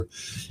Investments or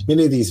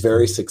many of these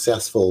very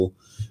successful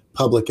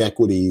public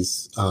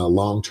equities,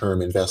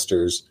 long-term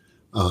investors,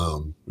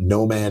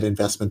 Nomad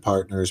Investment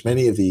Partners,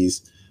 many of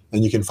these,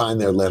 and you can find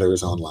their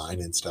letters online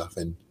and stuff.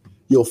 And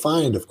you'll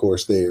find, of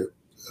course, they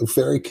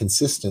very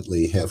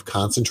consistently have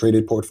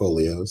concentrated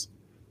portfolios.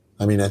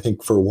 I mean, I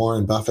think for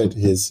Warren Buffett,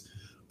 his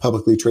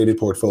publicly traded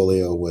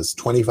portfolio was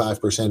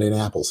 25% in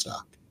Apple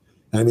stock.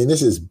 And I mean,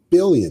 this is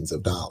billions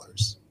of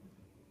dollars,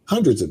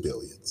 hundreds of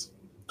billions,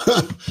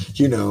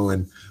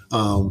 and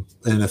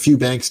a few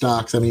bank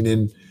stocks. I mean,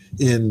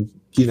 he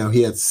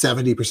had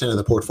 70% of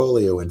the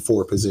portfolio in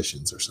 4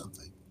 positions or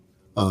something.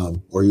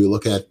 Or you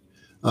look at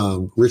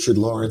Richard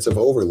Lawrence of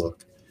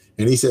Overlook,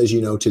 and he says,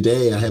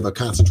 today I have a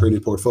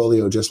concentrated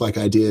portfolio just like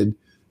I did,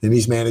 and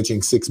he's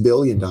managing $6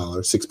 billion,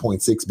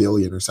 $6.6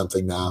 billion or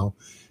something now.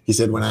 He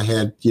said when I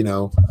had,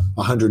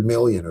 100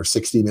 million or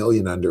 60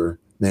 million under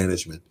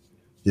management,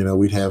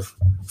 we'd have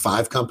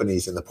 5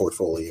 companies in the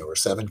portfolio or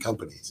 7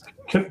 companies.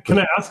 Can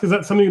I ask, is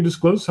that something you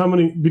disclose? How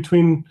many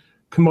between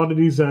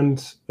commodities, and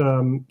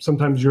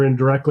sometimes you're in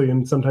directly,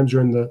 and sometimes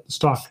you're in the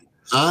stock.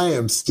 I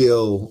am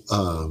still,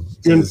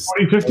 You're in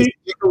 40-50?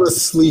 Nicholas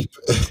Sleep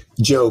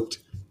joked.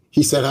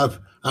 He said,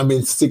 I'm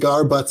in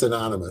Cigar Butts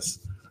Anonymous.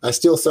 I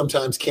still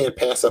sometimes can't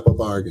pass up a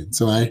bargain.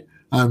 So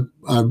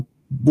I'm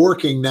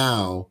working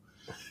now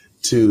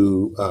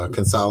to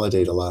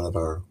consolidate a lot of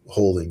our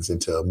holdings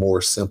into a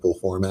more simple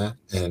format.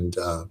 And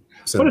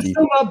but it's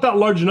still not that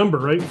large number,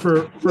 right?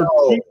 For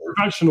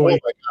professionally. Oh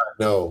my God,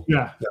 no.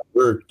 Yeah. No,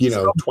 we're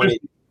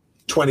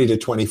 20 to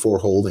 24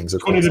 holdings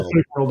across 20 to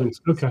 24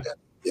 holdings. Okay.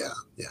 Yeah.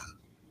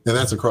 And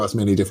that's across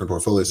many different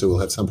portfolios. So we'll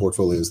have some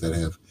portfolios that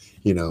have,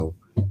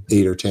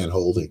 8 or 10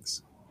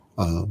 holdings,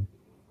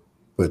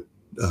 but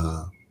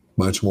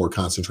much more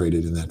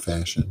concentrated in that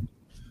fashion.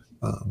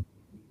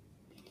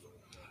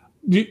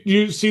 Do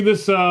you see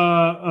this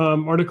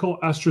article?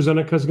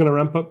 AstraZeneca is going to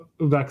ramp up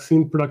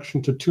vaccine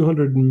production to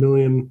 200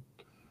 million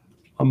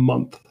a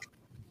month.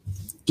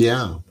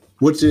 Yeah.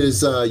 What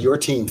does your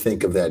team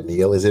think of that,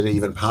 Neil? Is it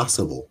even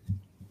possible?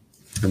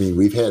 I mean,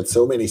 we've had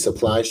so many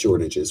supply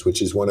shortages,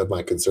 which is one of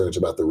my concerns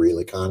about the real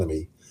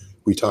economy.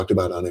 We talked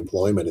about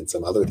unemployment and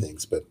some other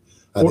things, but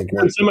I think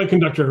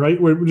semiconductor,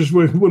 right?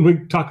 When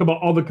we talk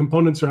about all the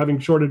components are having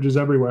shortages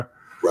everywhere.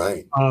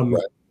 Right.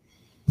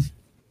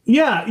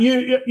 Yeah,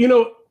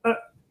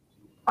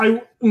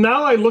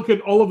 I look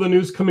at all of the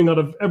news coming out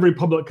of every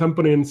public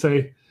company and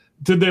say,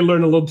 did they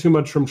learn a little too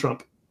much from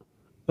Trump?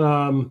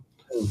 Do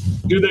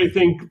they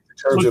think in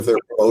terms of their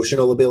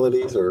promotional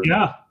abilities, or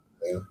yeah.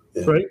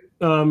 Right?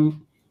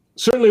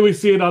 Certainly, we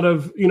see it out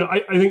of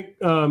I think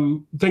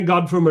thank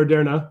God for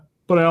Moderna,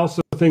 but I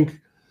also think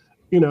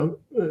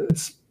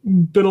it's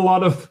been a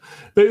lot of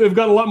they've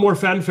got a lot more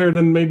fanfare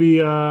than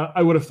maybe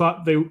I would have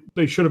thought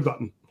they should have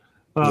gotten.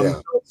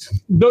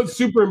 Those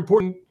super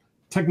important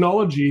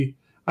technology,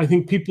 I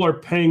think people are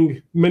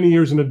paying many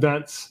years in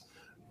advance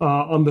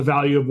on the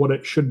value of what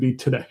it should be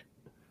today.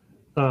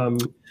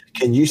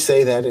 Can you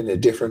say that in a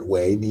different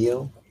way,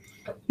 Neil?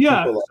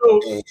 Yeah.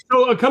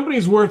 So a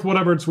company's worth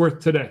whatever it's worth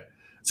today.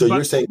 So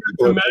you're saying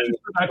people are paying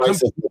the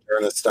price of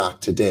Moderna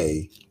stock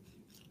today?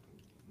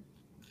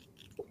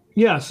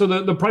 Yeah. So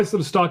the price of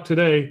the stock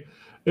today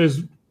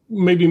is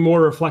maybe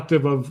more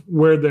reflective of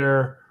where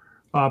their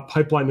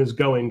pipeline is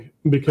going,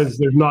 because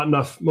there's not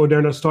enough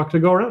Moderna stock to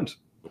go around.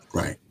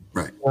 Right.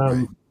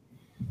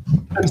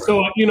 And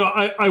so,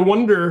 I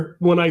wonder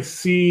when I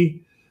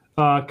see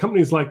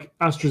companies like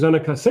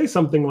AstraZeneca say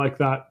something like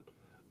that,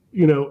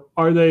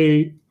 are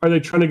they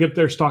trying to get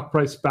their stock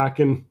price back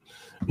in,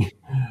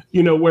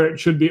 where it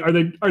should be? Are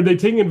they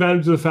taking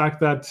advantage of the fact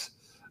that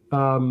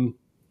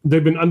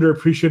they've been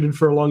underappreciated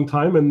for a long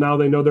time, and now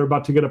they know they're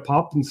about to get a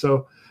pop, and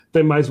so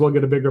they might as well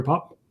get a bigger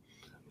pop?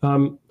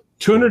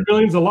 200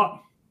 million is a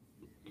lot.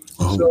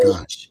 Oh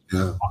gosh,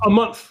 yeah. A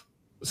month.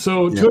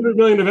 So 200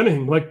 million of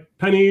anything, like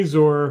pennies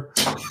or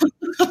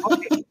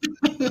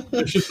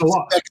it's just a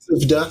lot. Specks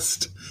of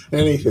dust,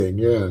 anything.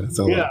 Yeah, it's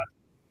a lot.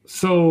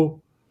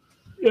 So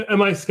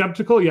am I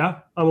skeptical? Yeah,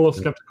 I'm a little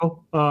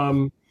skeptical.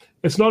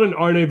 It's not an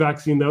RNA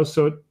vaccine though,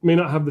 so it may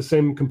not have the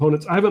same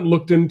components. I haven't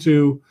looked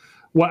into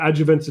what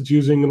adjuvants it's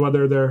using and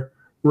whether they're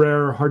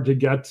rare or hard to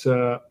get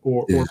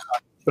or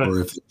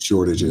if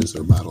shortages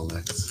or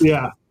bottlenecks.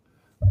 Yeah.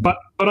 But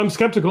I'm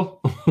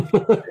skeptical.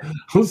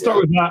 Let's start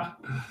with that.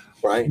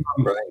 Right.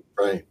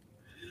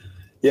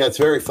 Yeah, it's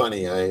very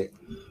funny. I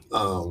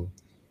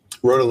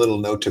wrote a little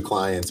note to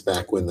clients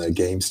back when the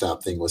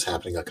GameStop thing was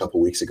happening a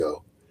couple weeks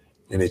ago,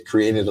 and it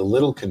created a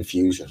little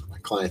confusion. My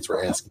clients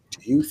were asking, do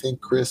you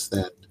think, Chris,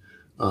 that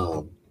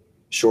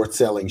short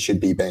selling should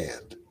be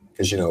banned?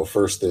 Because,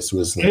 first this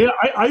was...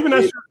 I even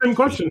asked you the same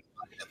question.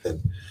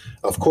 And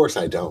of course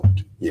I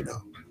don't,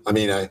 I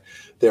mean,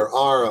 there's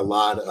a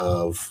lot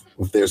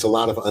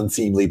of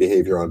unseemly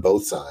behavior on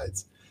both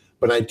sides.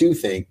 But I do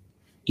think,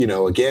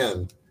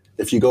 again,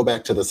 if you go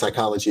back to the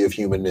psychology of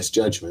human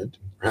misjudgment,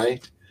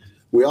 right,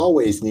 we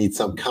always need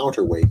some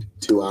counterweight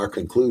to our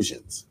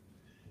conclusions.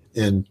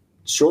 And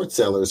short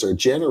sellers are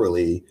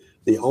generally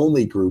the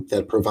only group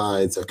that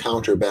provides a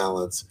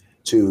counterbalance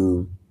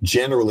to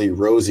generally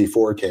rosy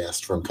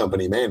forecast from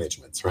company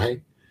managements,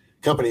 right?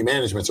 Company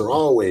managements are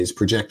always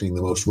projecting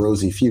the most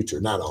rosy future.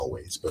 Not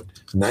always, but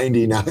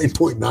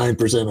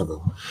 99.9% of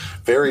them.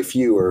 Very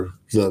few are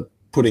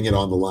putting it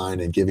on the line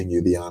and giving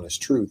you the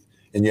honest truth.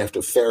 And you have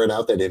to ferret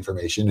out that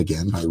information,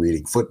 again, by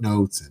reading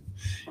footnotes and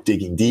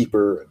digging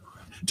deeper, and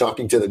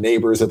talking to the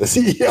neighbors of the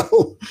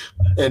CEO.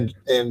 And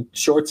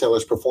short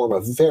sellers perform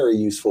a very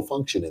useful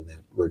function in that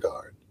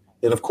regard.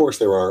 And of course,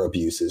 there are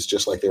abuses,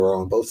 just like there are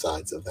on both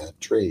sides of that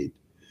trade.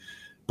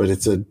 But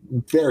it's a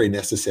very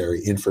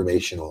necessary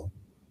informational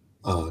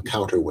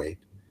counterweight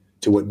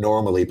to what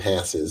normally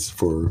passes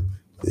for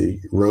the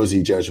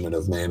rosy judgment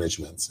of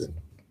managements. And,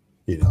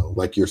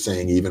 like you're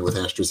saying, even with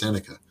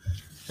AstraZeneca,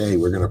 hey,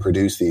 we're going to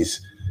produce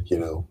these,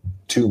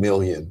 2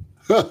 million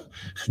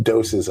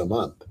doses a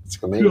month.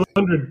 It's amazing.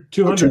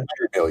 200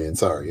 million,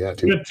 sorry. Yeah,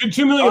 2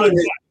 million.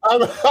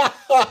 I'm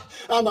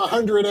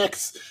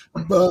 100x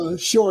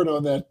short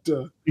on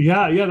that.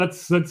 Yeah,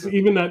 that's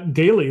even that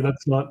daily.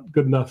 That's not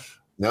good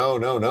enough.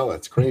 No.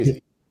 It's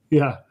crazy.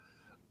 Yeah.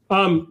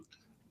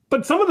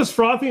 But some of this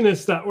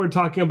frothiness that we're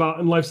talking about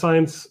in life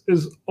science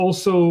is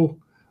also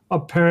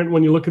apparent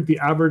when you look at the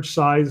average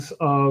size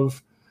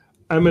of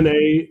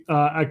M&A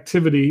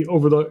activity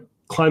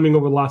climbing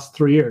over the last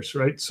 3 years,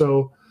 right?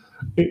 So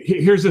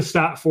here's a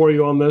stat for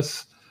you on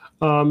this.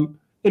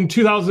 In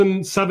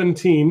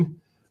 2017,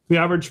 the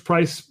average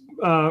price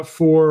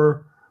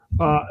for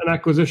an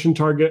acquisition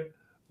target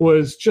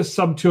was just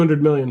sub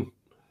 200 million.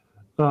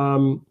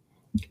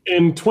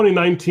 In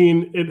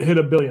 2019, it hit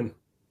 $1 billion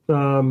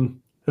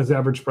as the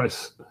average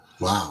price.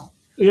 Wow.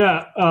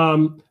 Yeah,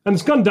 and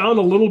it's gone down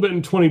a little bit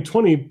in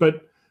 2020,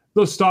 but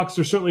those stocks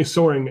are certainly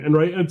soaring. And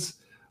right, it's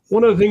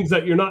one of the things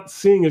that you're not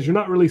seeing is you're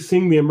not really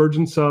seeing the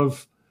emergence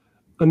of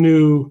a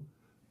new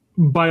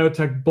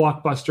biotech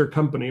blockbuster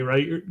company,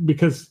 right?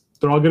 Because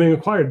they're all getting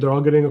acquired. They're all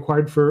getting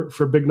acquired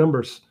for big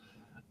numbers.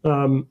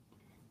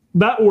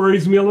 That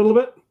worries me a little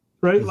bit,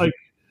 right? Mm-hmm. Like,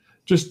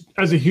 just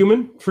as a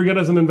human, forget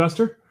as an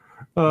investor.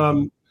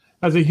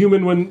 As a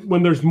human,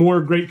 when there's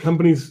more great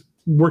companies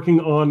working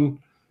on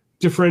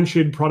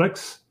differentiated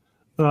products,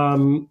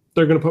 they're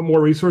going to put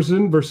more resources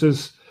in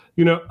versus,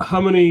 how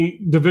many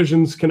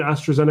divisions can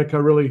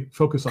AstraZeneca really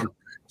focus on?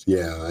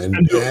 Yeah, and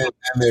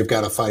they've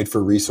got to fight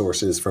for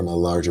resources from a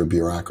larger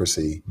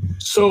bureaucracy.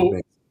 So,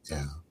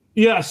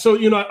 yeah. So,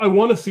 I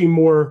want to see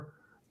more,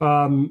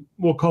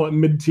 we'll call it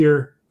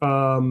mid-tier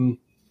biotech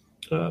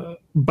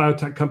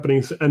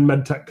companies and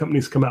medtech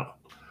companies come out,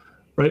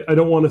 right? I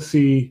don't want to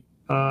see,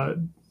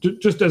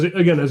 just as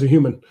a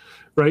human,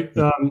 right?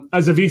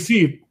 As a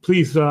VC,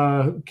 please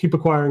keep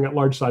acquiring at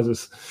large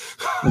sizes,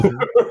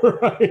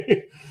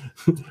 right?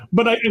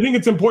 But I think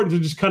it's important to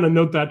just kind of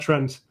note that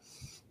trend.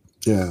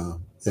 Yeah.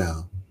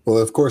 Well,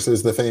 of course,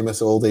 there's the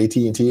famous old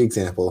AT&T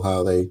example,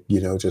 how they,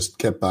 just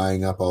kept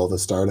buying up all the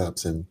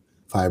startups and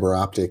fiber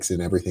optics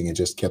and everything, and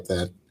just kept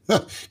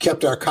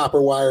our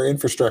copper wire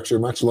infrastructure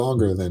much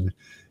longer than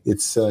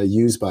its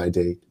use by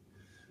date,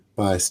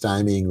 by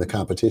stymieing the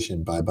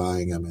competition, by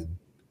buying them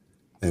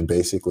and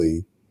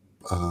basically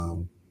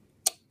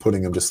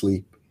putting them to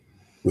sleep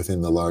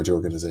within the large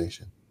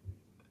organization.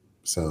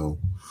 So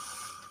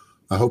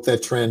I hope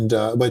that trend,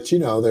 but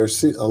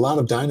there's a lot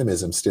of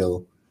dynamism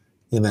still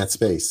in that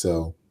space.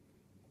 So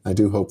I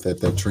do hope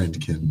that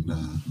trend can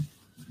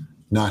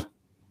not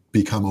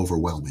become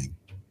overwhelming.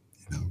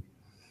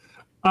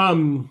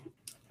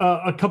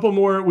 A couple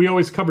more. We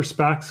always cover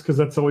SPACs because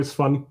that's always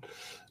fun.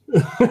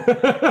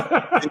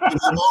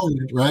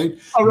 Right?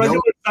 A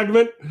regular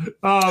segment.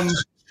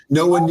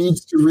 No one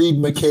needs to read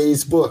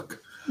McKay's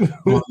book on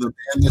the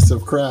madness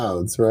of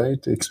crowds,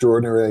 right?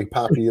 Extraordinary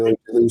popular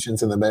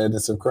delusions and the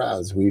madness of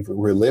crowds.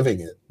 We're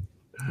living it.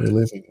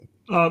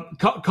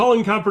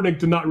 Colin Kaepernick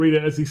did not read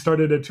it as he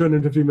started a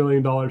 $250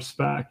 million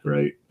SPAC,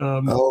 right?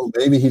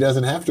 Maybe he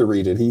doesn't have to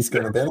read it. He's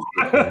going to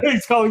benefit.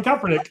 He's Colin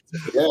Kaepernick.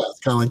 Yeah, it's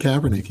Colin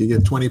Kaepernick. You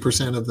get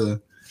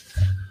 20%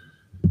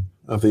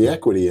 of the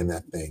equity in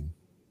that thing.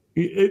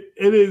 It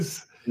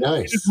is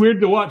nice. It's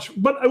weird to watch.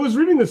 But I was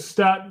reading this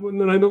stat,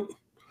 and I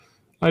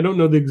don't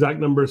know the exact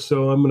numbers,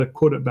 so I'm going to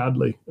quote it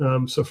badly.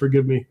 So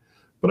forgive me.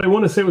 But I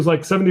want to say it was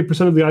like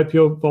 70% of the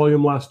IPO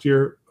volume last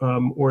year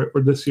or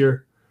this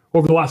year,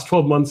 over the last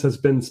 12 months, has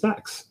been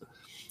SPACs.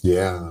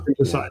 Yeah.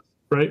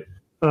 Right?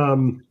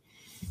 And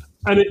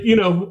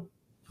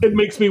it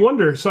makes me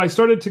wonder. So I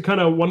started to kind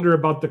of wonder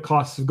about the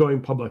costs of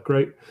going public,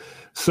 right?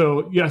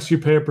 So yes, you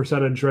pay a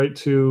percentage,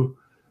 right? You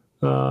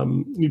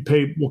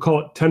pay, we'll call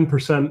it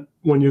 10%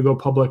 when you go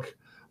public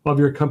of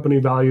your company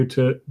value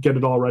to get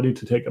it all ready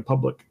to take it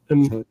public.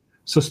 And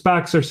so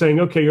SPACs are saying,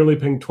 okay, you're only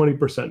paying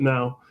 20%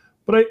 now.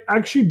 But I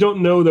actually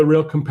don't know the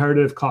real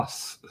comparative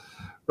costs,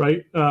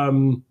 right?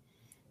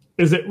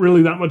 Is it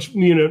really that much?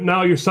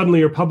 Now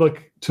you're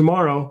public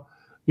tomorrow,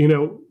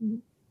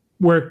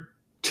 where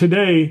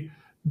today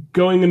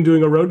going and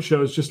doing a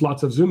roadshow is just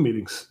lots of Zoom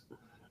meetings,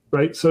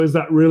 right? So is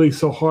that really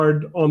so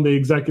hard on the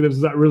executives?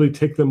 Does that really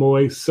take them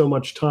away so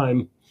much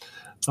time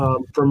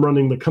from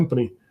running the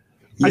company?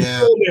 Yeah. I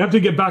feel they have to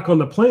get back on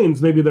the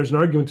planes. Maybe there's an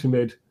argument to be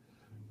made,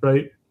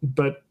 right?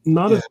 But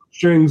not as much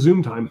during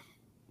Zoom time.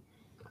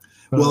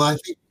 Well, I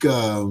think,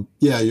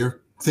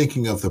 you're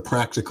thinking of the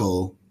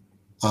practical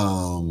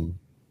and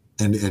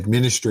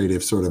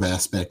administrative sort of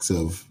aspects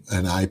of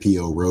an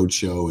IPO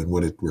roadshow and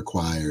what it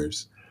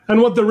requires.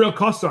 And what the real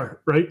costs are,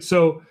 right?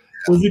 So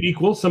is it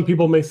equal? Some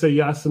people may say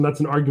yes, and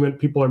that's an argument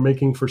people are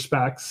making for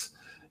SPACs.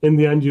 In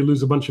the end, you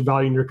lose a bunch of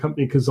value in your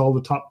company because all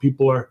the top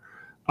people are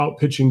out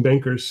pitching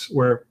bankers,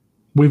 where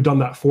we've done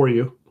that for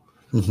you.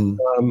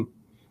 Mm-hmm.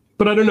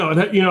 But I don't know.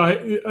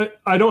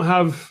 I don't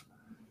have,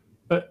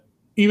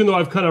 even though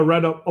I've kind of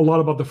read a lot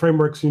about the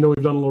frameworks, we've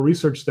done a little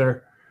research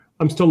there,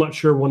 I'm still not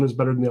sure one is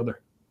better than the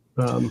other.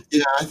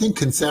 I think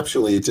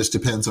conceptually it just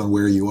depends on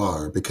where you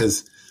are,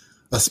 because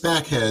a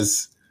SPAC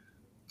has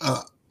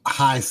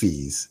high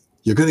fees.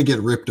 You're going to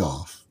get ripped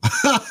off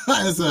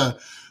as a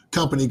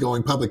company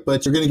going public,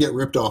 but you're going to get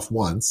ripped off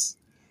once,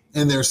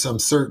 and there's some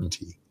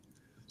certainty.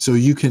 So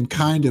you can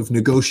kind of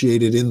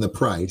negotiate it in the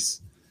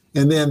price,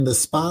 and then the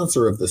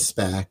sponsor of the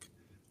SPAC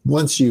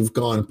once you've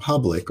gone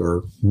public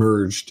or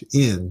merged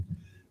in,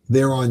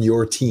 they're on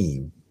your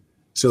team.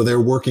 So they're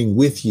working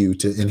with you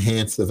to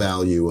enhance the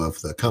value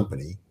of the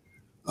company.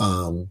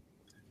 An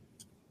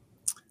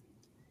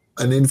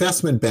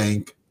investment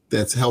bank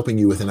that's helping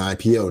you with an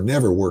IPO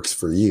never works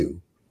for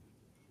you.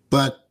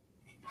 But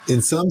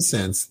in some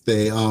sense,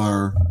 they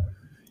are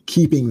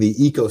keeping the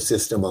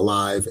ecosystem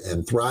alive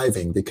and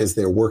thriving because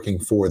they're working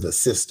for the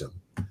system.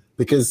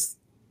 Because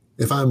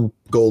if I'm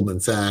Goldman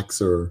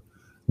Sachs or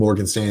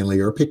Morgan Stanley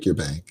or pick your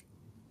bank,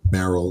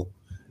 Merrill,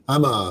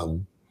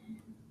 I'm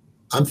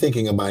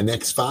thinking of my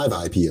next 5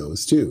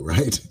 IPOs too,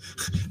 right?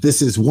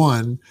 This is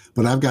one,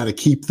 but I've got to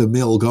keep the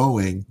mill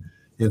going.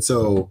 And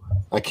so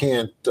I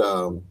can't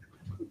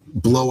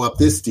blow up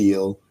this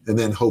deal and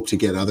then hope to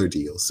get other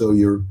deals. So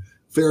you're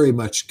very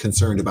much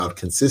concerned about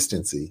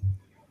consistency.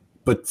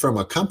 But from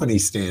a company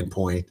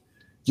standpoint,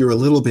 you're a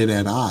little bit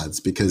at odds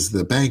because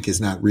the bank is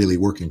not really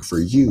working for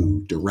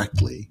you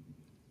directly.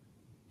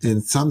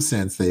 In some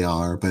sense they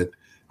are, but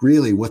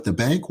really what the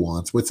bank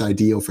wants, what's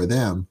ideal for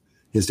them,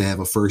 is to have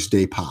a first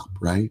day pop,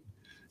 right?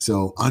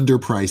 So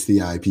underprice the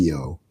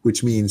IPO,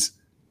 which means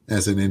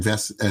as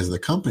the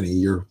company,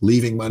 you're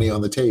leaving money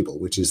on the table,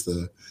 which is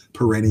the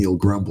perennial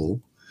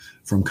grumble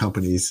from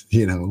companies,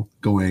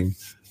 going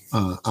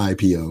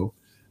IPO,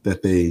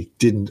 that they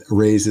didn't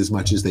raise as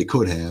much as they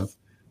could have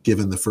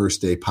given the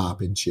first day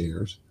pop in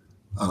shares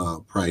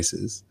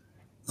prices.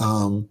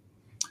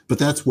 But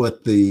that's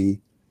what the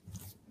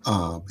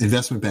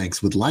investment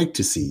banks would like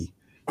to see,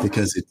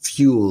 because it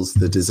fuels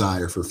the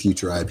desire for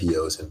future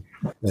IPOs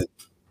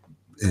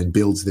and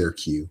builds their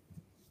queue.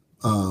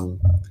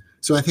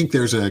 So I think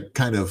there's a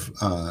kind of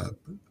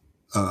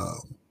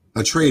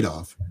a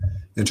trade-off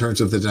in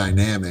terms of the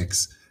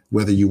dynamics,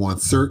 whether you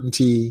want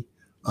certainty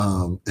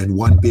and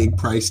one big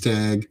price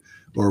tag,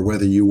 or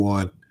whether you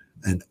want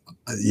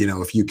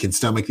if you can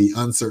stomach the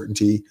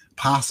uncertainty,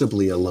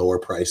 possibly a lower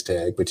price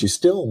tag, but you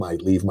still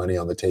might leave money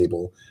on the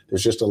table.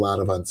 There's just a lot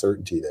of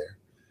uncertainty there.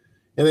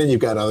 And then you've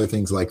got other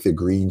things like the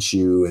green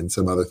shoe and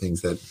some other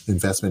things that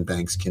investment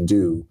banks can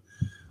do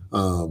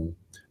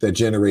that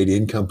generate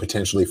income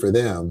potentially for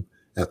them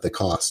at the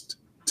cost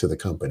to the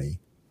company.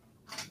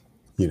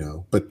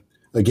 But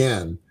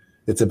again,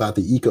 it's about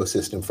the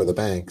ecosystem for the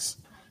banks.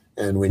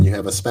 And when you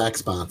have a SPAC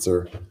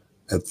sponsor,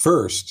 at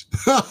first,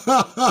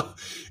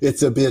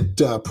 it's a bit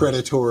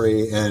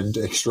predatory and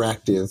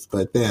extractive,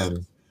 but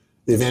then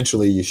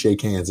eventually you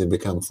shake hands and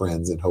become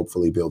friends and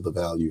hopefully build the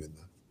value in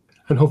them.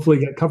 And hopefully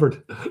get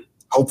covered.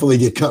 Hopefully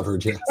get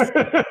covered, yes.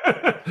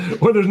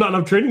 Or there's not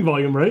enough trading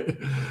volume, right?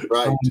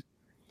 Right.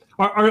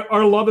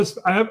 Are a lot of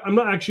I'm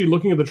not actually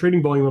looking at the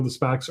trading volume of the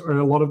SPACs. Are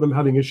a lot of them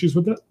having issues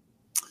with it?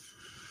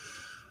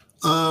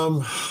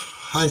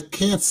 I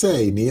can't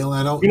say, Neil.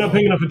 I don't. You're not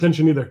paying enough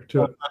attention either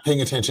to it. I'm not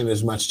paying attention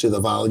as much to the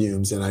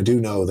volumes, and I do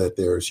know that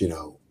there's,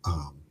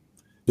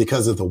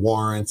 because of the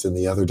warrants and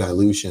the other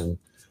dilution,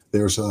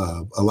 there's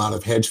a lot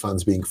of hedge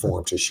funds being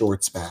formed to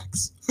short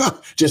SPACs,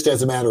 just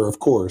as a matter of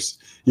course.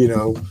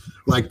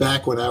 Like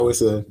back when I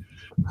was in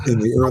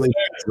the early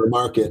days of the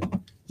market,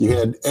 you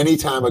had any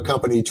time a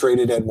company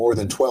traded at more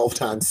than 12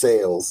 times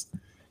sales,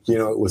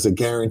 it was a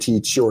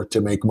guaranteed short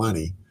to make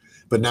money.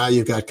 But now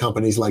you've got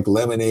companies like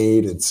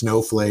Lemonade and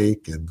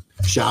Snowflake and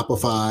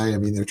Shopify. I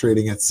mean, they're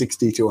trading at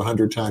 60 to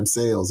 100 times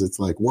sales. It's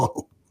like,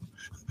 whoa,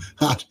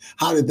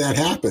 how did that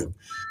happen?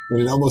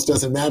 And it almost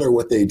doesn't matter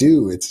what they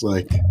do. It's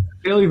like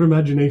failure of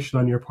imagination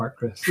on your part,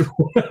 Chris.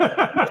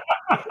 I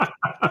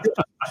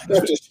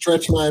have to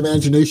stretch my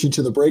imagination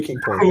to the breaking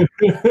point.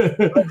 But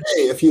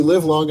hey, if you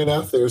live long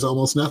enough, there's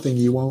almost nothing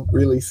you won't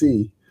really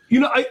see.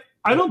 I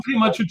don't pay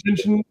much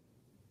attention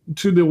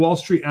to the Wall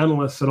Street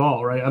analysts at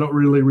all, right? I don't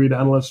really read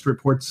analyst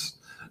reports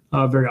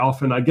very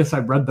often. I guess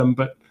I've read them,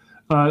 but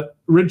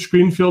Rich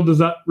Greenfield, does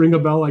that ring a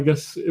bell? I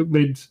guess it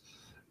made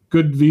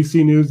good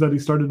VC news that he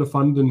started a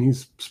fund and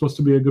he's supposed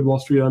to be a good Wall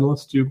Street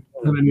analyst. Do you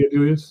have any idea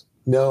who he is?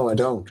 No, I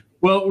don't.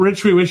 Well,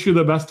 Rich, we wish you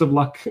the best of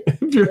luck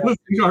if you're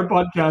listening to our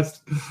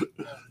podcast.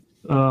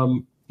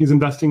 He's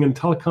investing in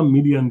telecom,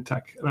 media, and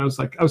tech. And I was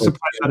surprised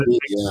that it.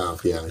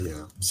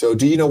 Yeah. So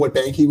do you know what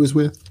bank he was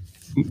with?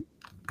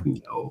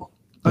 No.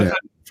 Yeah.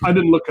 I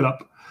didn't look it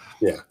up.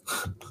 Yeah.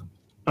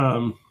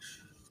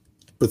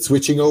 But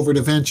switching over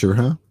to venture,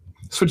 huh?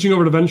 Switching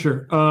over to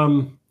venture.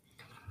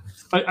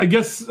 I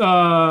guess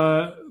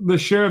the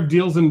share of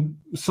deals in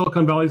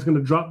Silicon Valley is going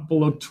to drop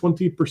below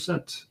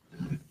 20%.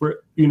 Where,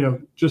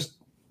 just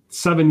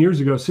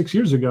 6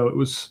 years ago, it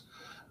was,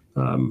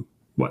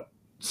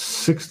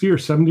 60 or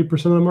 70%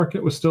 of the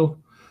market was still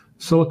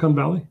Silicon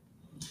Valley?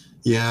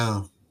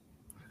 Yeah.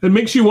 It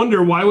makes you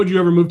wonder, why would you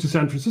ever move to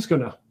San Francisco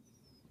now?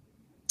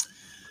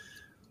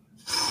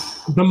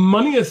 The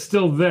money is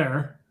still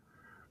there.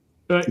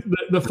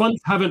 The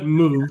funds haven't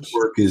moved.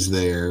 Work is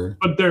there,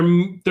 but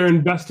they're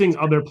investing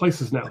other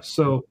places now.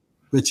 So,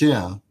 but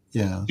yeah.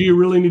 Do you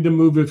really need to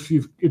move if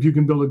you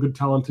can build a good,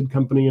 talented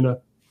company in a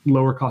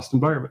lower cost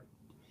environment?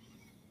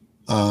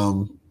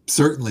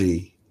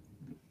 Certainly,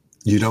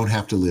 you don't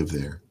have to live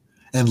there.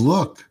 And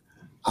look,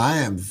 I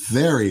am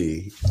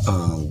very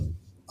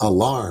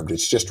alarmed.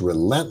 It's just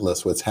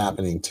relentless what's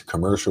happening to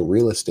commercial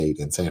real estate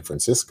in San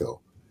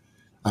Francisco.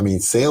 I mean,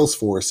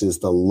 Salesforce is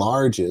the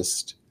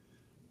largest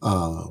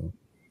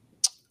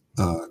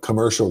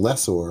commercial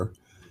lessor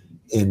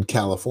in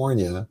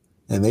California,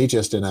 and they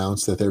just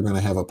announced that they're going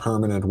to have a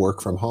permanent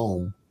work from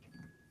home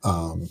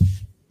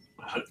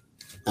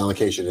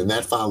allocation. And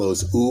that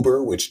follows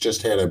Uber, which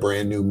just had a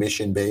brand new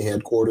Mission Bay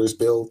headquarters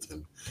built.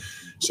 And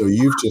so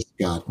you've just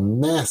got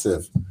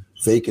massive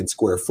vacant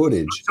square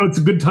footage. So it's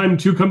a good time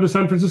to come to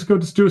San Francisco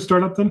to do a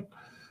startup then,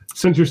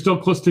 since you're still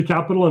close to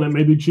capital and it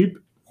may be cheap.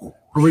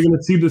 Are we going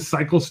to see this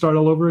cycle start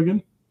all over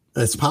again?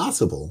 It's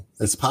possible.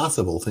 It's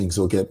possible things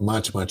will get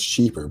much, much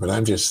cheaper. But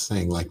I'm just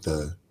saying, like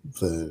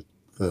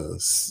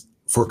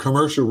for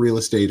commercial real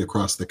estate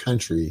across the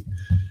country,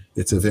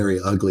 it's a very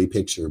ugly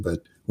picture.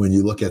 But when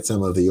you look at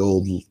some of the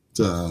old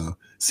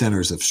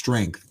centers of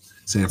strength,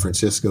 San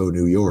Francisco,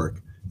 New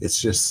York, it's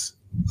just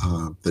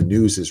the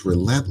news is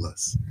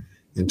relentless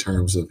in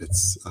terms of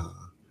its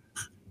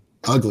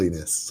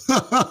ugliness.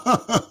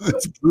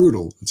 It's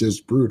brutal. It's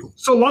just brutal.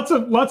 So lots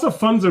of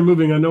funds are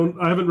moving. I know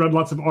I haven't read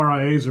lots of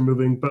RIAs are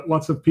moving, but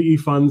lots of PE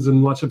funds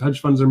and lots of hedge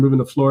funds are moving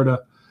to Florida.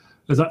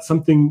 Is that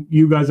something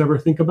you guys ever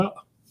think about?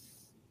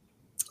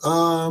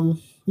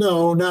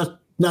 No, not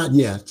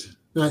yet.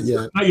 Not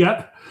yet. Not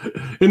yet.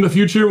 In the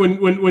future,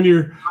 when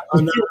you're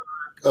I'm not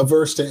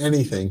averse to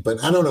anything,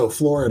 but I don't know.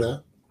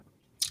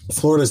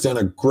 Florida's done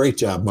a great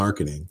job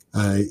marketing.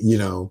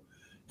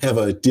 Have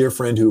a dear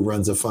friend who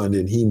runs a fund,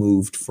 and he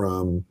moved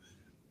from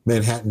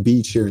Manhattan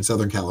Beach here in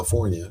Southern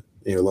California,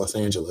 near Los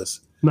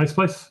Angeles. Nice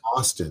place.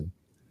 Austin.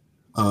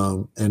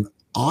 And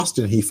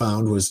Austin, he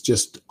found, was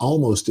just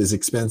almost as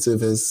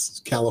expensive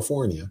as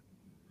California,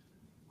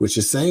 which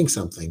is saying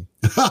something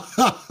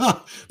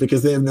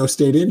because they have no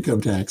state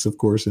income tax, of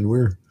course, and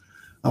we're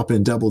up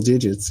in double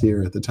digits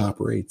here at the top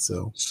rate.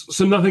 So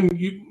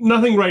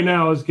nothing right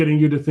now is getting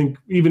you to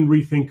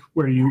rethink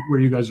where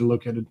you guys are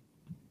located.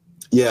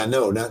 Yeah,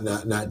 no, not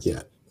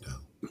yet. No.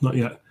 Not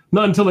yet.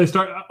 Not until they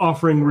start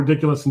offering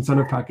ridiculous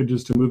incentive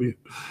packages to move you.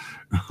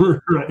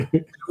 Right.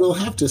 We'll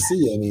have to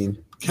see. I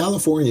mean,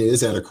 California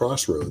is at a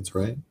crossroads,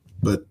 right?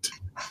 But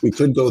we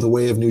could go the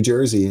way of New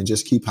Jersey and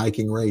just keep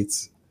hiking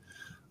rates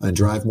and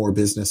drive more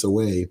business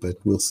away, but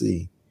we'll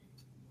see.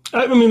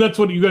 I mean, that's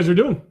what you guys are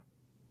doing.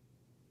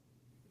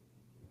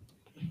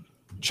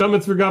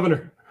 Chumets for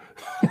governor.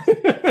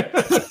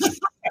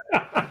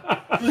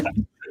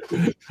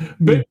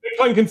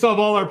 Bitcoin can solve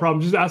all our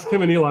problems. Just ask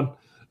him and Elon.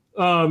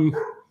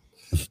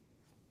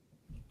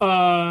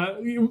 I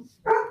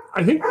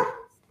think.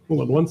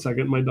 Hold on 1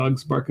 second. My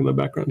dog's barking in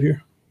the background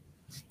here.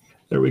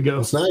 There we go.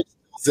 It's nice.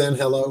 Zen,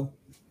 hello.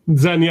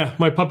 Zen, yeah.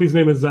 My puppy's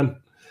name is Zen.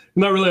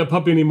 Not really a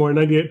puppy anymore.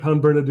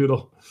 98-pound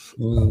Bernedoodle.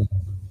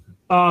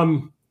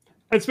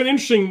 It's been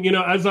interesting,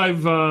 as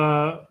I've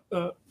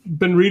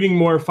been reading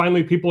more.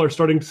 Finally, people are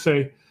starting to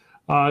say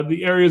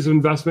the areas of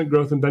investment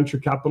growth and venture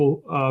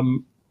capital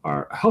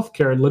are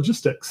healthcare and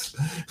logistics.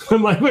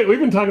 I'm like, wait, we've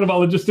been talking about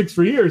logistics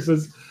for years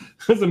as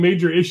a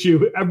major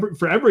issue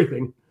for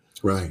everything.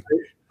 Right.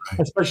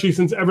 Especially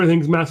since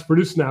everything's mass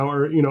produced now,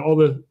 or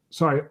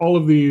all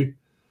of the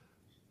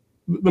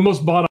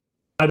most bought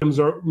items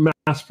are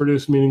mass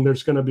produced, meaning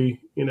there's going to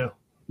be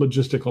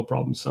logistical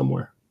problems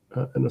somewhere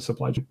in the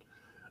supply chain.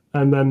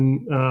 And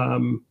then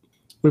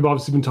we've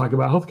obviously been talking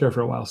about healthcare for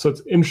a while, so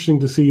it's interesting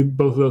to see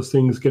both of those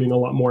things getting a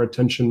lot more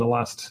attention.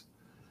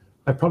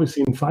 I've probably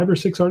seen 5 or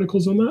 6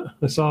 articles on that.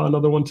 I saw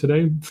another one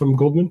today from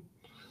Goldman.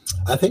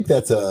 I think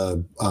that's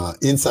a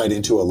insight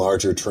into a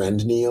larger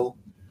trend, Neil.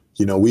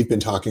 We've been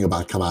talking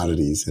about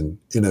commodities, and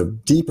in a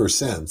deeper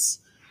sense,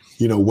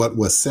 what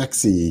was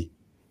sexy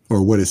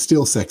or what is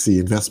still sexy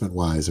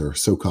investment-wise are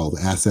so-called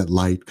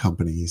asset-light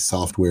companies,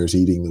 software's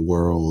eating the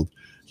world,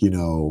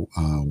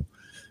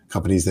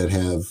 companies that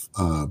have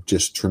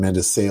just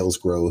tremendous sales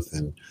growth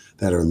and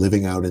that are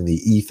living out in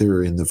the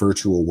ether in the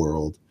virtual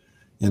world,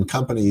 and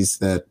companies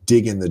that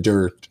dig in the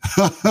dirt,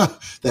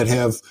 that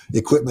have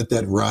equipment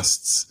that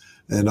rusts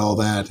and all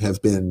that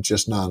have been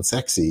just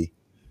non-sexy.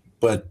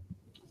 But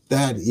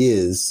that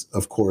is,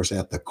 of course,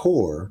 at the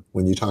core,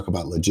 when you talk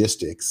about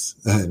logistics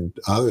and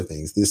other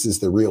things, this is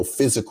the real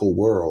physical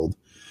world,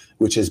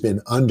 which has been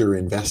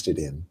underinvested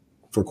in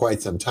for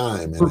quite some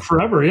time. For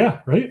forever,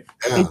 yeah, right?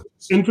 Yeah.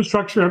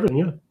 Infrastructure, everything,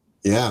 yeah.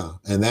 Yeah,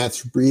 and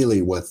that's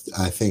really what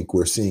I think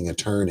we're seeing a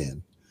turn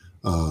in.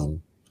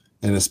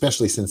 And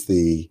especially since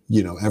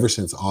ever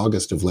since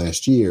August of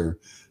last year,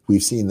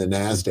 we've seen the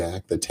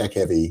NASDAQ, the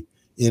tech-heavy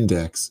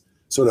index,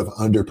 sort of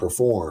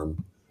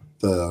underperform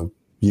the,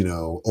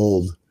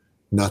 old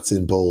nuts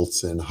and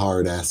bolts and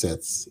hard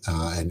assets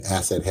and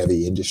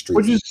asset-heavy industries.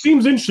 Which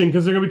seems interesting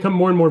because they're going to become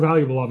more and more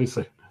valuable,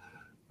 obviously,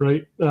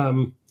 right?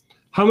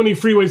 How many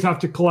freeways have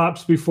to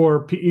collapse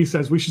before PE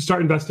says we should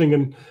start investing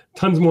in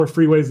tons more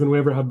freeways than we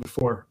ever have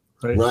before,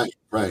 right?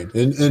 Right.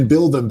 And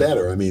build them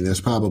better. I mean,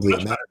 there's probably a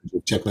matter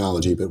of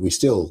technology, but we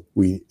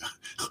need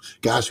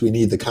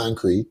the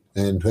concrete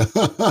and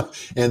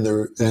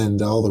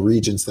and all the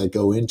regions that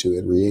go into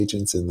it,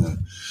 reagents and the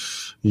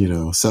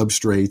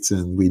substrates,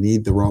 and we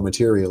need the raw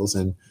materials.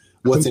 And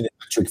what's an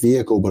electric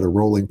vehicle but a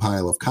rolling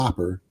pile of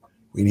copper?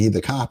 We need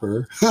the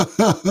copper.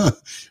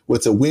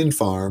 What's a wind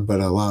farm but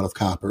a lot of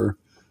copper?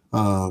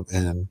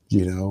 And,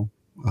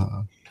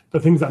 the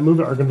things that move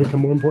it are going to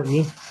become more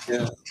important.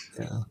 Yeah.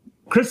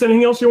 Chris,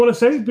 anything else you want to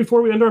say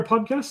before we end our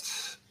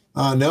podcast?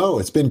 No,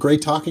 it's been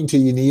great talking to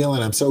you, Neil,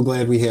 and I'm so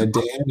glad we had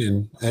Dan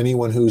and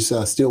anyone who's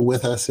still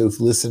with us, who've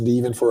listened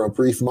even for a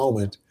brief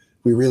moment.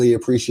 We really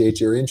appreciate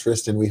your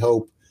interest, and we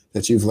hope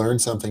that you've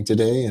learned something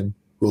today, and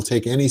we'll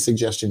take any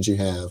suggestions you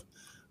have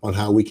on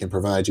how we can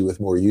provide you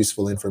with more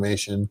useful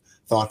information,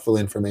 thoughtful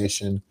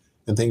information,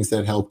 and things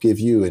that help give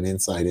you an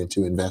insight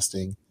into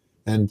investing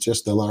and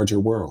just the larger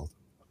world.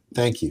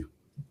 Thank you.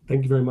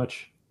 Thank you very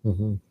much.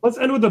 Mm-hmm. Let's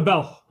end with a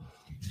bell.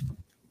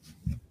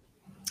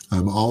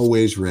 I'm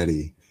always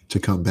ready to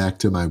come back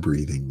to my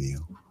breathing,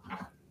 Neil.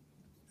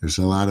 There's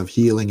a lot of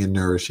healing and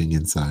nourishing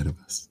inside of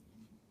us.